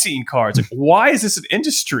vaccine cards. Like, why is this an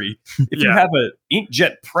industry? If you have an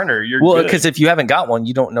inkjet printer, you're good. Because if you haven't got one,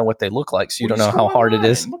 you don't know what they look like, so you don't know how hard it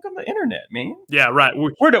is. Look on the internet, man. Yeah, right.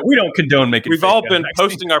 We don't condone making. We've all been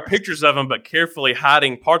posting our pictures of them, but carefully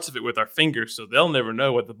hiding parts of it with our fingers, so they'll never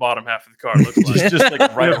know what the bottom half of the card looks like. Just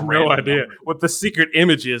like right, have no idea what the secret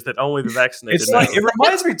image is that only the vaccinated. It's like it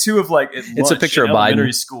reminds me too of like it's a picture of elementary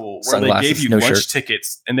Biden school where they gave you lunch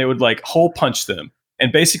tickets and they would like hole punch them.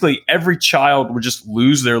 And basically every child would just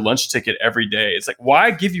lose their lunch ticket every day. It's like, why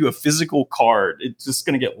give you a physical card? It's just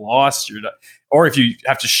going to get lost. Or if you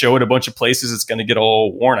have to show it a bunch of places, it's going to get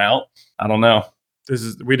all worn out. I don't know.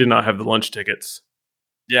 We did not have the lunch tickets.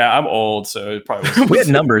 Yeah, I'm old, so it probably was.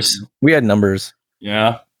 We had numbers.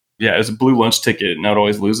 Yeah. Yeah, it was a blue lunch ticket, and I would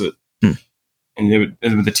always lose it. Hmm.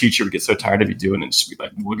 And the teacher would get so tired of you doing it, and just be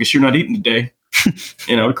like, "Well, I guess you're not eating today."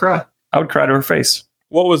 And I would cry. I would cry to her face.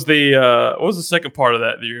 What was the second part of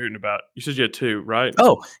that you were hooting about? You said you had 2, right?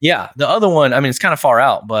 Oh, yeah. The other one, I mean, it's kind of far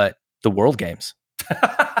out, but the World Games.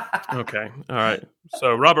 Okay. All right.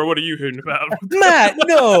 So, Robert, what are you hooting about? Matt,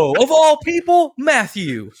 no. Of all people,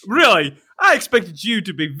 Matthew. Really? I expected you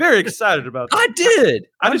to be very excited about that. I did.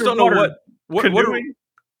 I just don't know Underwater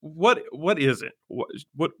what is it?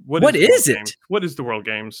 What is it? Games? What is the World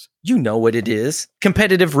Games? You know what it is.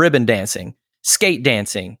 Competitive ribbon dancing, skate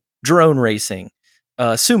dancing, drone racing,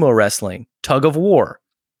 sumo wrestling, tug of war.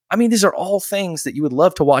 I mean, these are all things that you would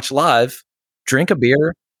love to watch live. Drink a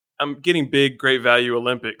beer. I'm getting big, great value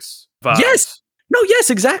Olympics vibes. Yes. No, yes,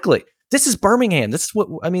 exactly. This is Birmingham. This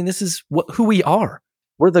is who we are.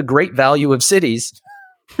 We're the great value of cities.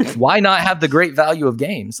 Why not have the great value of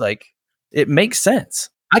games? Like, it makes sense.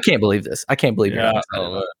 I can't believe this. I can't believe you're not excited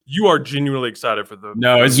about it. You are genuinely excited for the.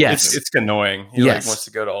 No, it's Yes. it's annoying. He Yes. wants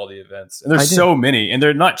to go to all the events, and there's I do. so many, and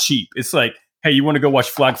they're not cheap. It's like, hey, you want to go watch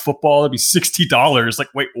flag football? It'd be $60. Like,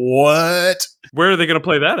 wait, what? Where are they going to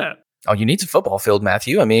play that at? Oh, you need a football field,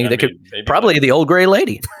 Matthew. I mean, they could maybe probably the old gray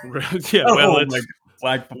lady. Yeah, Oh, well, it's like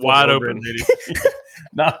flag football wide over open. in Lady.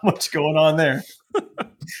 Not much going on there.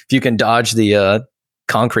 If you can dodge the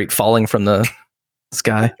concrete falling from the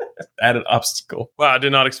sky. Added obstacle. Wow, I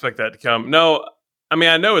did not expect that to come. No, I mean,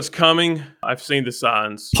 I know it's coming. I've seen the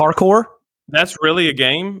signs. Parkour? That's really a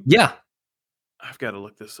game? Yeah. I've got to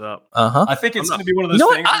look this up. Uh-huh. I think it's I'm going to be one of those You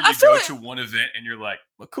know things what? where I you feel go like- to one event and you're like,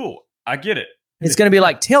 well, cool, I get it. It's going to be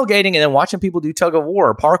like tailgating and then watching people do tug of war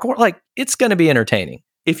or parkour. Like, it's going to be entertaining.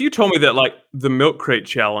 If you told me that like the Milk Crate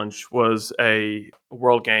Challenge was a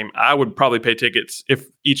world game, I would probably pay tickets if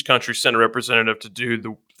each country sent a representative to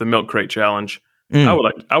do the Milk Crate Challenge.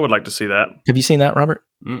 Mm. I would like to see that. Have you seen that, Robert?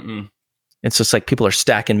 Mm-mm. It's just like people are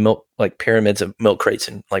stacking milk, like pyramids of milk crates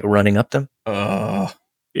and like running up them.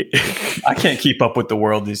 I can't keep up with the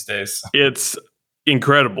world these days. It's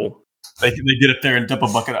incredible. They get up there and dump a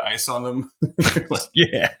bucket of ice on them. Like,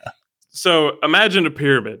 yeah. So imagine a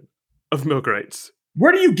pyramid of milk crates.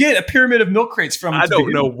 Where do you get a pyramid of milk crates from? I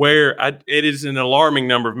don't know where. It is an alarming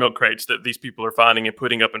number of milk crates that these people are finding and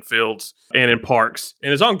putting up in fields and in parks.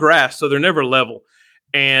 And it's on grass, so they're never level.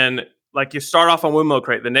 And like you start off on one milk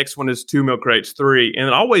crate, the next one is 2 milk crates, 3. And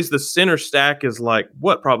always the center stack is like,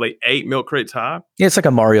 probably 8 milk crates high. Yeah, it's like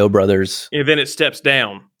a Mario Brothers. And then it steps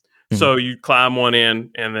down. Mhm. So you climb one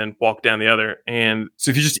end and then walk down the other. And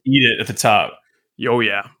So if you just eat it at the top, oh,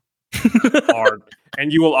 yeah. Hard.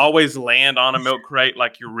 And you will always land on a milk crate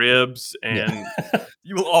like your ribs and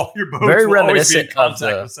your bones Very will always be in reminiscent of contact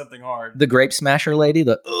the- with something hard. The grape smasher lady,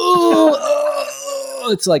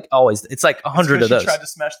 it's like always, it's like 100 of She those. tried to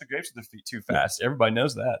smash the grapes with her feet too fast. Everybody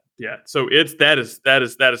knows that. yeah. So that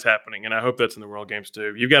is happening. And I hope that's in the World Games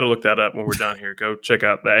too. You've got to look that up when we're done here. Go check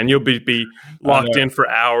out that. And you'll be locked in for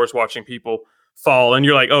hours watching people fall. And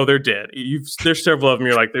you're like, oh, they're dead. There's several of them.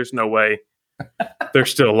 You're like, there's no way they're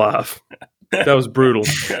still alive. That was brutal.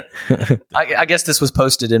 I guess this was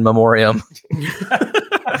posted in memoriam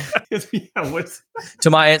to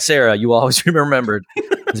my Aunt Sarah. You will always be remembered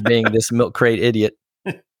as being this milk crate idiot.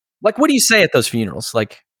 Like, what do you say at those funerals?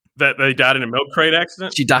 Like, That they died in a milk crate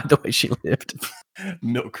accident. she died the way she lived.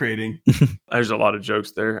 Milk crating. There's a lot of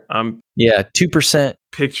jokes there. I'm Yeah, 2%.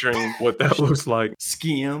 picturing what that looks like.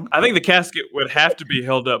 Skim. I think the casket would have to be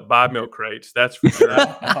held up by milk crates. That's for sure.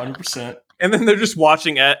 100%. And then they're just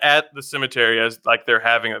watching at the cemetery as like they're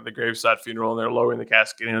having the graveside funeral and they're lowering the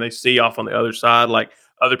casket and they see off on the other side like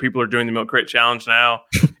other people are doing the milk crate challenge now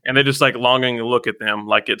and they just like longing to look at them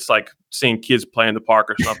like it's like seeing kids play in the park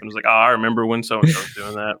or something. It's like, oh, I remember when so and so was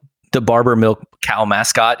doing that. The Barber Milk cow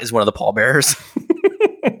mascot is one of the pallbearers.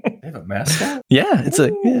 They have a mascot? Yeah, it's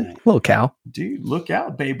a little cow. Dude, look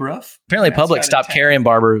out, Babe Ruff. Apparently, Mascot Publix in stopped town. carrying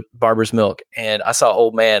Barber's milk, and I saw an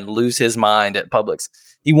old man lose his mind at Publix.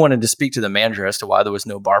 He wanted to speak to the manager as to why there was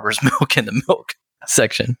no Barber's milk in the milk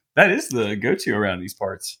section. That is the go-to around these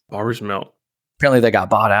parts. Barber's milk. Apparently, they got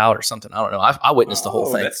bought out or something. I don't know. I witnessed the whole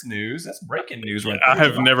thing. That's news. That's breaking news right I there.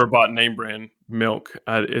 have never bought name brand milk.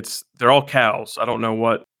 They're all cows. I don't know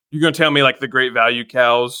what you're going to tell me. Like the great value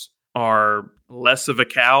cows are less of a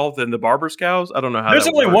cow than the Barber's cows. I don't know how. There's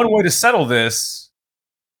that only works. one way to settle this,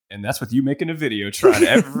 and that's with you making a video trying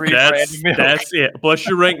every brand of milk. That's it. Plus,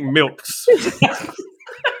 you rank milks.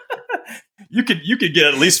 You could get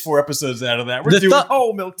at least 4 episodes out of that. We're The doing thu-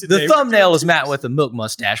 whole milk today. The thumbnail is Matt with a milk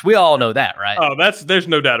mustache. We all know that, right? Oh, there's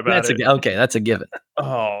no doubt about it. Okay, that's a given.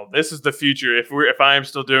 Oh, this is the future. If I am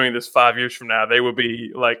still doing this 5 years from now, they will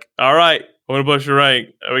be like, all right, I want to bust your rank.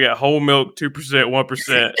 We got whole milk, 2%,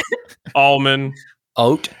 1%, almond.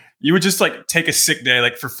 Oat. You would just like take a sick day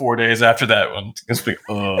like for 4 days after that one. It's like,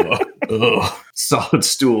 solid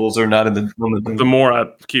stools are not in the The more I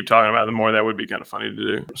keep talking about it, the more that would be kind of funny to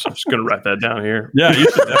do. So I'm just going to write that down here. Yeah, you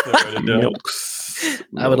should definitely write it down. Milks.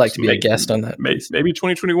 I would like to be a guest on that. Maybe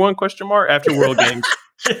 2021 ? After World Games.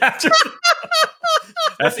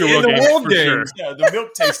 After World the Games, World for Games, sure. yeah, the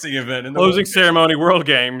milk tasting event. In the Closing World Games. ceremony, World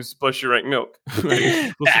Games, Bust Your Rank milk.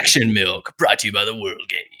 Action Milk, brought to you by the World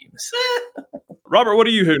Games. Robert, what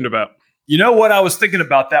are you hooting about? You know what? I was thinking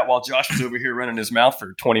about that while Josh was over here running his mouth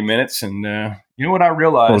for 20 minutes. And you know what? I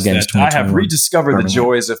realized Games that I have 2021. rediscovered the Birmingham.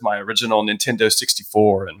 joys of my original Nintendo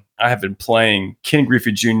 64. And I have been playing Ken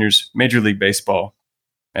Griffey Jr.'s Major League Baseball.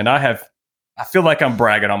 And I feel like I'm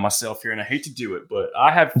bragging on myself here, and I hate to do it, but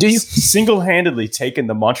I have Do you? single-handedly taken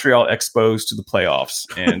the Montreal Expos to the playoffs.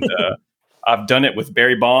 And I've done it with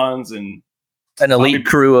Barry Bonds and An elite Bobby-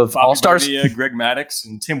 crew of Bobby all-stars. Bonilla, Greg Maddux,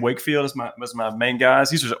 and Tim Wakefield as my main guys.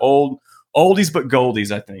 These are oldies but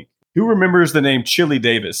goldies, I think. Who remembers the name Chili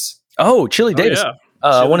Davis? Oh, Chili Davis. Oh, yeah.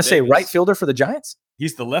 I Chili want to say Davis. right fielder for the Giants.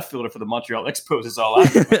 He's the left fielder for the Montreal Expos is all I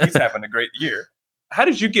know. He's having a great year. How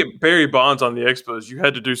did you get Barry Bonds on the Expos? You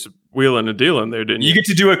had to do some wheeling and dealing there, didn't you? You get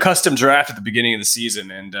to do a custom draft at the beginning of the season,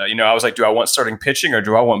 and I was like, do I want starting pitching or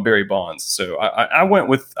do I want Barry Bonds? So I went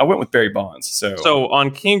with Barry Bonds. So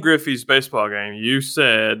on King Griffey's baseball game, you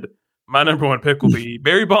said my number one pick will be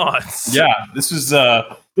Barry Bonds. yeah, this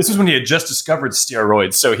was when he had just discovered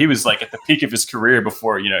steroids, so he was like at the peak of his career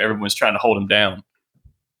before everyone was trying to hold him down.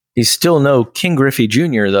 He's still no King Griffey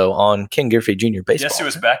Jr. though on King Griffey Jr. baseball. Yes, it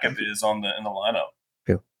was backup is in the lineup.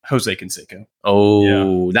 Who? Jose Canseco.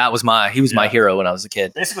 Oh, that was my my Yeah. hero when I was a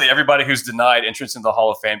kid. Basically, everybody who's denied entrance into the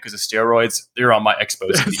Hall of Fame because of steroids, they're on my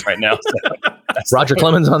Expos team right now. So that's Roger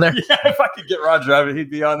Clemens on there. Yeah, if I could get Roger out of it, he'd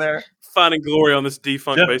be on there. Finding glory on this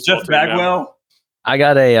defunct baseball Jeff team now. Bagwell. I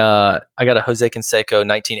got a Jose Canseco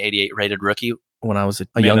 1988 rated rookie when I was a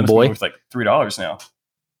Man, young that must be boy. worth like $3 now.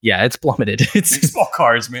 Yeah, it's plummeted. It's Baseball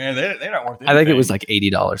cards, man, they're not worth anything. I think it was like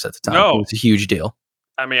 $80 at the time. No. It was a huge deal.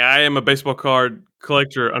 I mean, I am a baseball card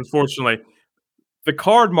collector. Unfortunately, the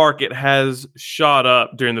card market has shot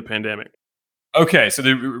up during the pandemic. Okay, so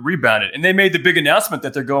they rebounded, and they made the big announcement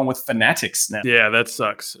that they're going with Fanatics now. Yeah, that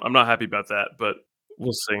sucks. I'm not happy about that, but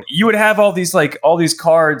we'll see. You would have all these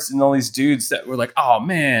cards and all these dudes that were like, oh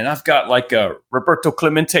man, I've got like a Roberto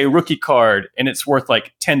Clemente rookie card, and it's worth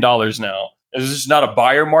like $10 now. Is this not a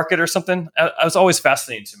buyer market or something? That was always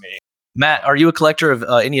fascinating to me. Matt, are you a collector of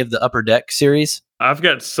any of the Upper Deck series? I've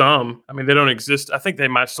got some. I mean, they don't exist. I think they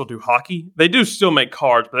might still do hockey. They do still make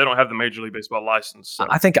cards, but they don't have the Major League Baseball license. So,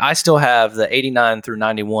 I think I still have the 89 through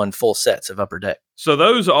 91 full sets of Upper Deck. so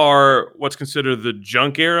those are what's considered the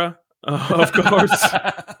junk era of cards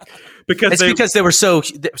because It's because there were so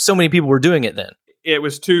many people were doing it then. it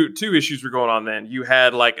was two issues were going on then. You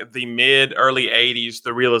had like the early 80s,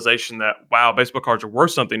 the realization that, wow, baseball cards are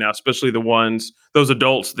worth something now, especially those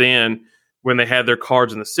adults then when they had their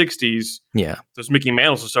cards in the 60s. Yeah. Those Mickey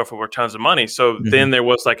Mantles and stuff were worth tons of money. So then there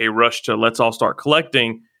was like a rush to let's all start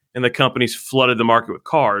collecting, and the companies flooded the market with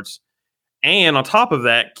cards. And on top of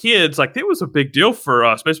that, kids, like it was a big deal for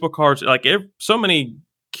us. Baseball cards, like so many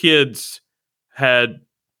kids had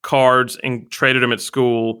cards and traded them at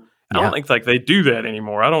school. I Yeah. don't think like they do that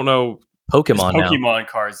anymore. I don't know. Pokemon now. Pokemon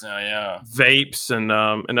cards now, yeah. Vapes and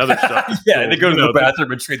other stuff. Yeah, they go to You know, the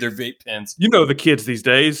bathroom and trade their vape pens. You know the kids these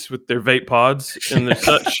days with their vape pods and the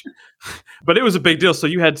such. But it was a big deal. So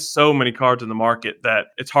you had so many cards in the market that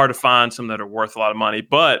it's hard to find some that are worth a lot of money.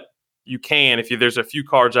 But you can, there's a few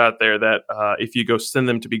cards out there that if you go send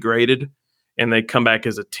them to be graded and they come back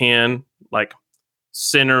as a 10, like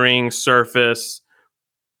centering, surface,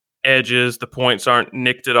 edges, the points aren't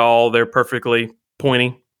nicked at all. They're perfectly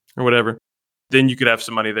pointy or whatever. Then you could have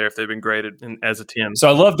some money there if they've been graded as a 10. So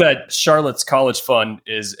I love that Charlotte's college fund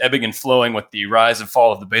is ebbing and flowing with the rise and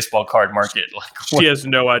fall of the baseball card market. Like, She has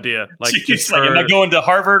no idea. Like, she's like, am I going to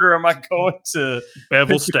Harvard or am I going to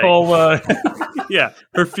Bevel State? Pensacola? Yeah,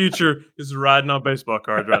 her future is riding on baseball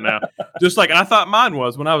cards right now. Just like I thought mine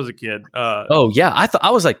was when I was a kid. Oh yeah,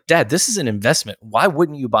 I was like, Dad, this is an investment. Why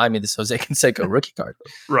wouldn't you buy me this Jose Canseco rookie card?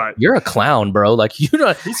 Right. You're a clown, bro. Like you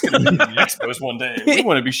don't. He's going to be in the Expos one day. We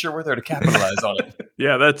want to be sure we're there to capitalize says on it.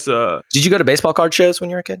 Yeah, that's Did you go to baseball card shows when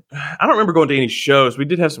you were a kid? I don't remember going to any shows. We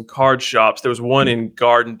did have some card shops. There was one in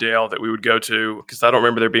Gardendale that we would go to because I don't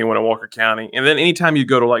remember there being one in Walker County. And then anytime you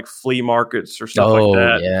go to like flea markets or stuff like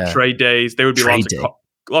that, yeah. trade days, there would be Trade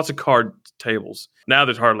lots of card tables. Now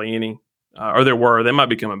there's hardly any, or there were. They might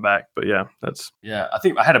be coming back, but yeah, that's Yeah, I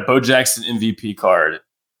think I had a Bo Jackson MVP card,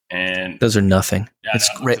 and Those are nothing. yeah, It's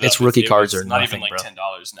I looked it up. rookie It cards was are not nothing, even like bro.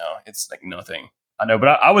 $10 now. It's like nothing. I know, but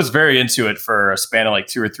I was very into it for a span of like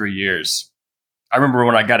 2 or 3 years. I remember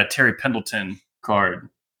when I got a Terry Pendleton card.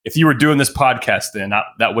 If you were doing this podcast, then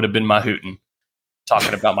that would have been my hootin'.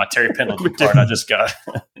 Talking about my Terry Pendleton card I just got.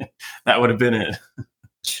 That would have been it.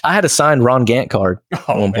 I had a signed Ron Gant card.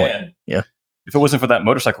 Oh one point. man, Yeah. If it wasn't for that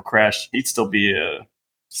motorcycle crash, he'd still be a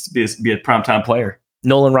primetime player.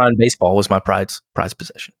 Nolan Ryan baseball was my prize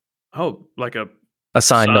possession. like a A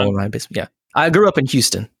signed Signed? Nolan Ryan baseball. Yeah. I grew up in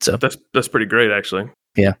Houston, so that's pretty great actually.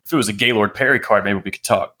 If it was a Gaylord Perry card, maybe we could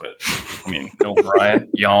talk. But I mean, no Ryan,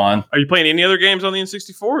 yawn. Are you playing any other games on the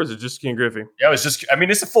N64 or is it just Ken Griffey? Yeah, it was just. I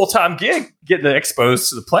mean, it's a full time gig getting exposed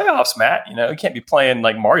to the playoffs, Matt. You know, you can't be playing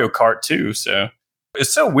like Mario Kart too. So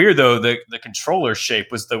it's so weird though. The controller shape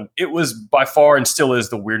it was by far and still is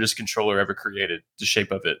the weirdest controller ever created. The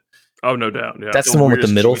shape of it. Oh, no doubt. Yeah. that's the one with the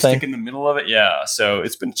weirdest middle joystick thing. in the middle of it. Yeah, so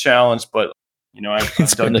it's been a challenge, but you know, I've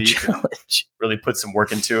It's dug been a deep and challenge. really put some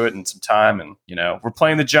work into it and some time, and you know, we're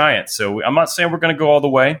playing the Giants. So I'm not saying we're going to go all the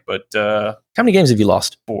way, but How many games have you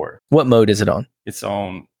lost? 4. What mode is it on? It's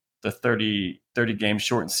on the 30 game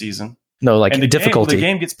shortened season. No, like And the difficulty. the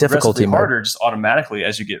game gets difficulty progressively mode. harder just automatically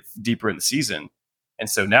as you get deeper in the season. And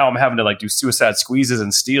so now I'm having to like do suicide squeezes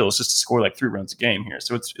and steals just to score like 3 runs a game here.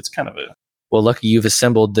 So it's kind of a Well, lucky you've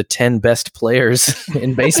assembled the 10 best players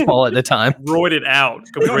in baseball at the time. Roided out,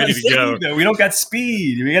 ready to go. though. We don't got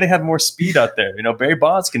speed. We got to have more speed out there. You know, Barry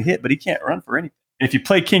Bonds can hit, but he can't run for anything. If you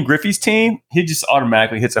play King Griffey's team, he just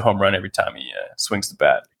automatically hits a home run every time he swings the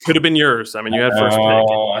bat. Could have been yours. I mean, you had first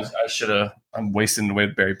Oh, pick. I should have. I'm wasting away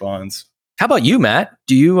with Barry Bonds. How about you, Matt?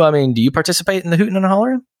 Do you participate in the hooting and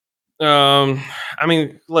hollering? I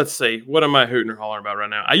mean, let's see. What am I hooting or hollering about right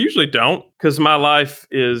now? I usually don't because my life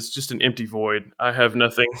is just an empty void. I have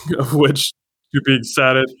nothing of which to be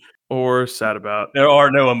excited or sad about. There are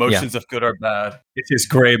no emotions of good or bad. It is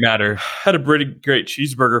gray matter. Had a pretty great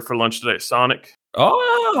cheeseburger for lunch today at Sonic.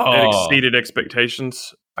 Oh, It exceeded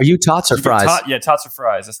expectations. Are you tots or fries? Tots or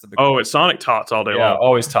fries. That's the big. Oh, at Sonic Tots all day yeah, long.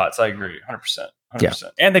 always tots. I agree, 100%. 100%.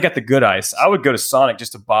 And they got the good ice. I would go to Sonic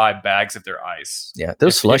just to buy bags of their ice. Yeah,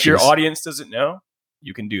 those If slushies. your audience doesn't know,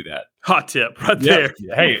 you can do that. Hot tip right there.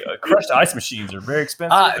 Hey, crushed ice machines are very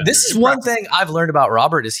expensive. and This is they're one thing I've learned about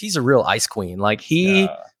Robert is he's a real ice queen. Like he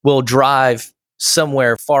Yeah. will drive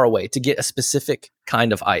somewhere far away to get a specific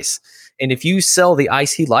kind of ice. And if you sell the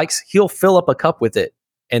ice he likes, he'll fill up a cup with it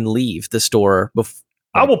and leave the store before.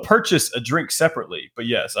 I will purchase a drink separately, but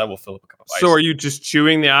yes, I will fill up a cup of ice. So are you just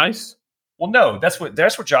chewing the ice? Well, no, that's what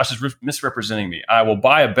Josh is misrepresenting me. I will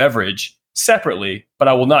buy a beverage separately, but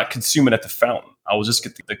I will not consume it at the fountain. I will just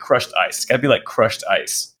get the crushed ice. It's got to be like crushed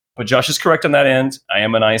ice. But Josh is correct on that end. I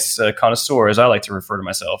am an ice connoisseur, as I like to refer to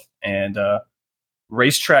myself. And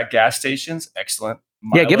racetrack gas stations, excellent.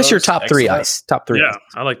 Yeah, give us your Milo's, top 3 excellent. ice. Top 3. Yeah,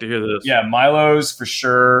 I like to hear this. Yeah, Milo's for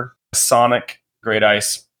sure. Sonic, great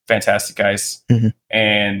ice, fantastic ice. Mhm.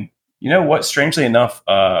 And you know what? Strangely enough,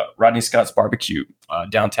 Rodney Scott's Barbecue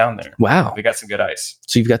downtown there. Wow. We got some good ice.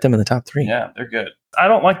 So you've got them in the top 3. Yeah, they're good. I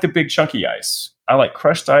don't like the big chunky ice. I like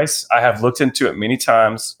crushed ice. I have looked into it many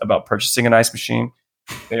times about purchasing an ice machine.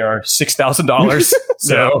 They are $6,000.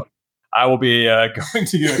 So I will be going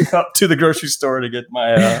to get a cup to the grocery store to get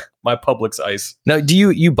my my Publix ice. Now, do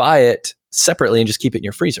you buy it separately and just keep it in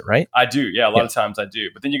your freezer, right? I do. Yeah, a lot of times I do.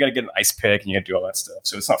 But then you got to get an ice pick and you got to do all that stuff.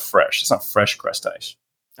 So it's not fresh. It's not fresh crushed ice.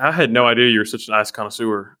 I had no idea you were such an ice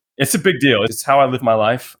connoisseur. It's a big deal. It's how I live my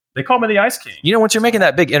life. They call me the Ice King. You know, once you're making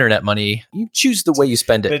that big internet money, you choose the way you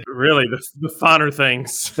spend it. Really, the finer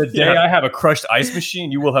things. The day I have a crushed ice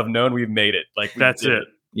machine, you will have known we've made it. Like That's it.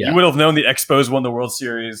 Yeah. You would have known the Expos won the World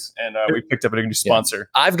Series, and we picked up a new sponsor.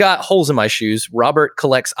 I've got holes in my shoes. Robert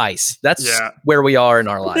collects ice. That's Yeah. where we are in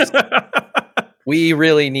our lives. We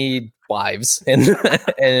really need wives and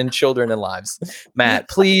and children and lives. Matt,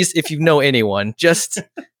 please, if you know anyone, just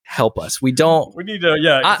help us. We don't. We need to,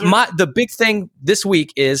 yeah. The big thing this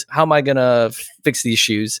week is how am I gonna fix these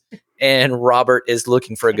shoes? And Robert is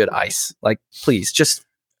looking for a good ice. Like, please, just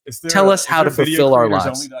tell us how to fulfill our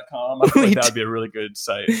lives. I feel like that would be a really good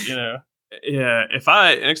site. You know, Yeah,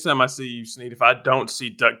 next time I see you, Sneed, if I don't see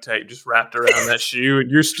duct tape just wrapped around that shoe and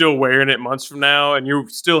you're still wearing it months from now and you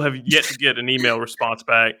still have yet to get an email response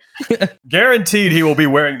back, Guaranteed he will be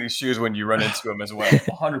wearing these shoes when you run into him as well.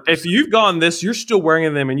 100%. if you've gone this, you're still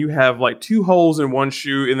wearing them and you have like 2 holes in one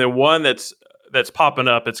shoe and then one that's popping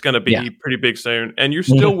up, it's going to be pretty big soon, and you're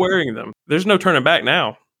still wearing them. There's no turning back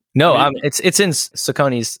now. No, it's in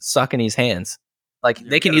Saucony's hands. Like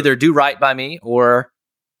they can either do right by me or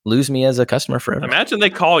lose me as a customer forever. Imagine they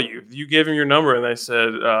call you. You gave them your number and they said,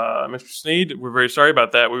 Mr. Sneed, we're very sorry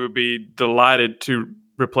about that. We would be delighted to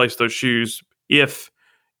replace those shoes if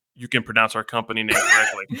you can pronounce our company name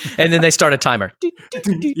correctly. And then they start a timer.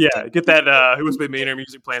 Yeah, get that Who Was Big Millionaire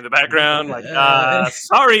music playing in the background. Like,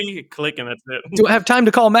 sorry, click, and that's it. Do I have time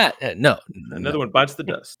to call Matt? No. Another one bites the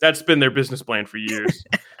dust. That's been their business plan for years.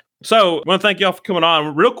 So, I want to thank y'all for coming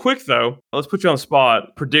on. Real quick, though, let's put you on the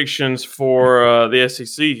spot. Predictions for the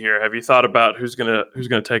SEC here. Have you thought about who's gonna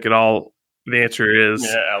take it all? The answer is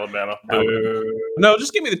Alabama. No,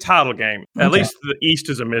 just give me the title game. At least the East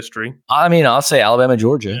is a mystery. I mean, I'll say Alabama,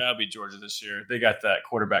 Georgia. Yeah, it'll be Georgia this year. They got that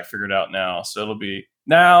quarterback figured out now, so it'll be.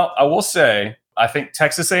 Now, I will say, I think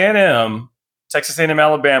Texas A&M,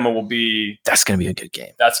 Alabama will be. That's going to be a good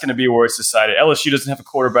game. That's going to be where it's decided. LSU doesn't have a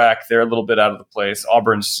quarterback; they're a little bit out of the place.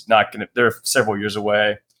 Auburn's not going to. They're several years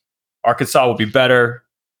away. Arkansas will be better.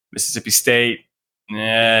 Mississippi State.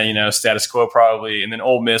 Status quo probably. And then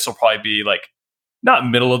Ole Miss will probably be like not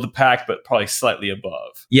middle of the pack, but probably slightly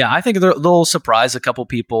above. Yeah, I think they'll surprise a couple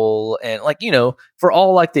people. And for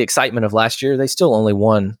all like the excitement of last year, they still only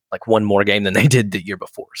won like one more game than they did the year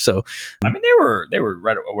before. So, I mean, they were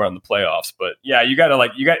right around the playoffs. But yeah, you got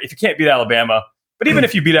if you can't beat Alabama, but even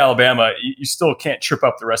if you beat Alabama, you still can't trip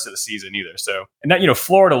up the rest of the season either. So, and that,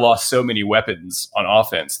 Florida lost so many weapons on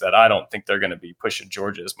offense that I don't think they're going to be pushing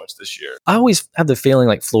Georgia as much this year. I always have the feeling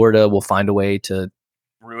like Florida will find a way to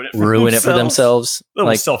ruin it for themselves.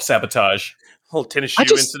 Like self-sabotage. Whole tennis shoe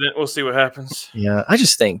incident. We'll see what happens. Yeah, I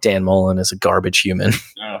just think Dan Mullen is a garbage human.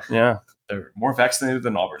 Yeah. They're more vaccinated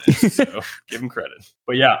than Auburn is, so give them credit.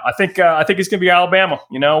 But yeah, I think it's going to be Alabama.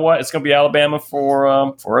 You know what? It's going to be Alabama for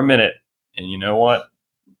a minute. And you know what?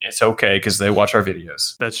 It's okay because they watch our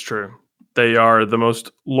videos. That's true. They are the most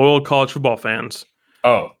loyal college football fans.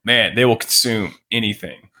 Oh, man. They will consume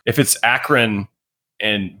anything. If it's Akron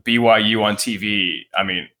and BYU on TV, I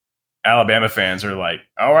mean, Alabama fans are like,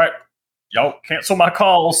 all right, y'all cancel my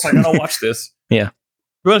calls. I got to watch this. Yeah.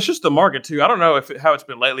 Well, it's just the market, too. I don't know how it's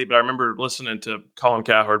been lately, but I remember listening to Colin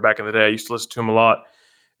Cowherd back in the day. I used to listen to him a lot.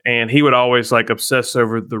 And he would always obsess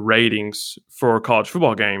over the ratings for college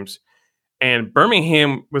football games. And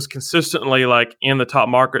Birmingham was consistently in the top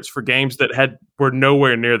markets for games that were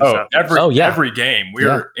nowhere near the South. Every game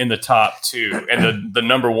we're in the top 2, and the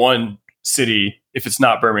number 1 city, if it's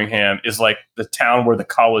not Birmingham, is the town where the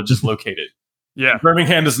college is located. Yeah,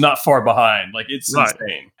 Birmingham is not far behind. It's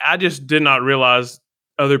insane. I just did not realize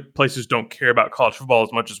other places don't care about college football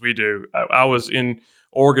as much as we do. I was in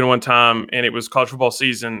Oregon one time, and it was college football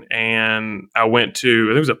season, and I went to, I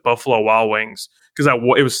think it was at Buffalo Wild Wings, because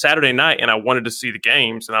it was Saturday night, and I wanted to see the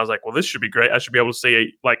games, and I was like, well, this should be great. I should be able to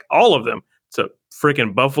see all of them. It's a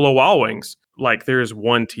freaking Buffalo Wild Wings. There is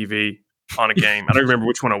one TV on a game. I don't remember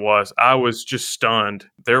which one it was. I was just stunned.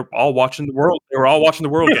 They're all watching the world. They were all watching the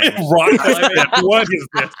world games. What is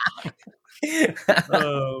this?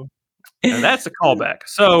 And that's a callback.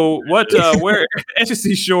 So where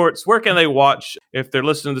SEC Shorts, where can they watch if they're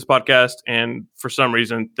listening to this podcast and for some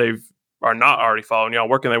reason are not already following y'all?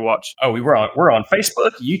 Where can they watch? Oh, we're on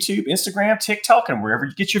Facebook, YouTube, Instagram, TikTok, and wherever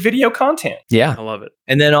you get your video content. Yeah. I love it.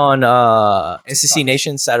 And then on SEC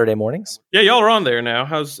Nation Saturday mornings. Yeah, y'all are on there now.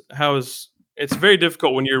 It's very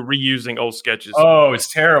difficult when you're reusing old sketches. Oh, it's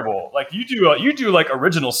terrible. You do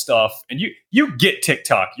original stuff, and you get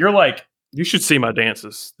TikTok. You're you should see my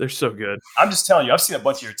dances. They're so good. I'm just telling you, I've seen a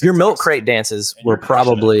bunch of your TikToks. Your milk crate dances were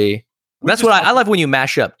probably. That's what I love when you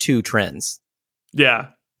mash up 2 trends. Yeah,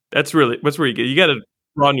 that's where you get. You got to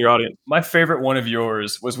broaden your audience. My favorite one of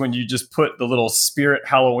yours was when you just put the little Spirit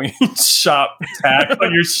Halloween shop tag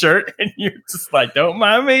on your shirt, and you're just don't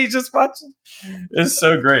mind me, just watching. It's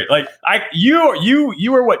so great.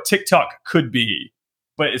 You are what TikTok could be,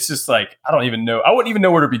 but it's just I don't even know. I wouldn't even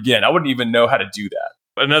know where to begin. I wouldn't even know how to do that.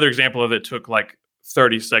 Another example of it took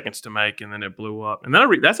 30 seconds to make, and then it blew up. And then I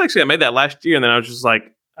made that last year, and then I was just I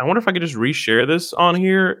wonder if I could just reshare this on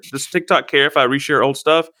here. Does TikTok care if I reshare old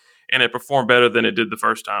stuff? And it performed better than it did the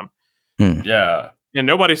first time. Yeah. And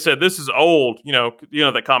nobody said this is old.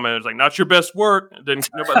 That comment was not your best work. They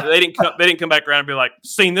didn't come back around and be like,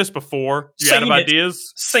 seen this before. You out of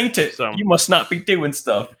ideas? Saint it. So, you must not be doing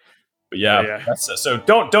stuff. But yeah. That's so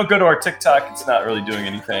don't go to our TikTok. It's not really doing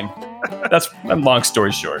anything. That's a long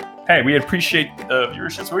story short. Hey, we appreciate the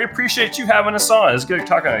viewership. So we appreciate you having us on. It's good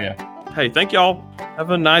talking to you. Hey, thank y'all. Have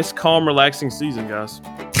a nice, calm, relaxing season, guys.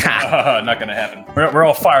 Not gonna happen. We're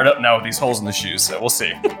all fired up now with these holes in the shoes, so we'll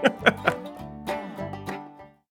see.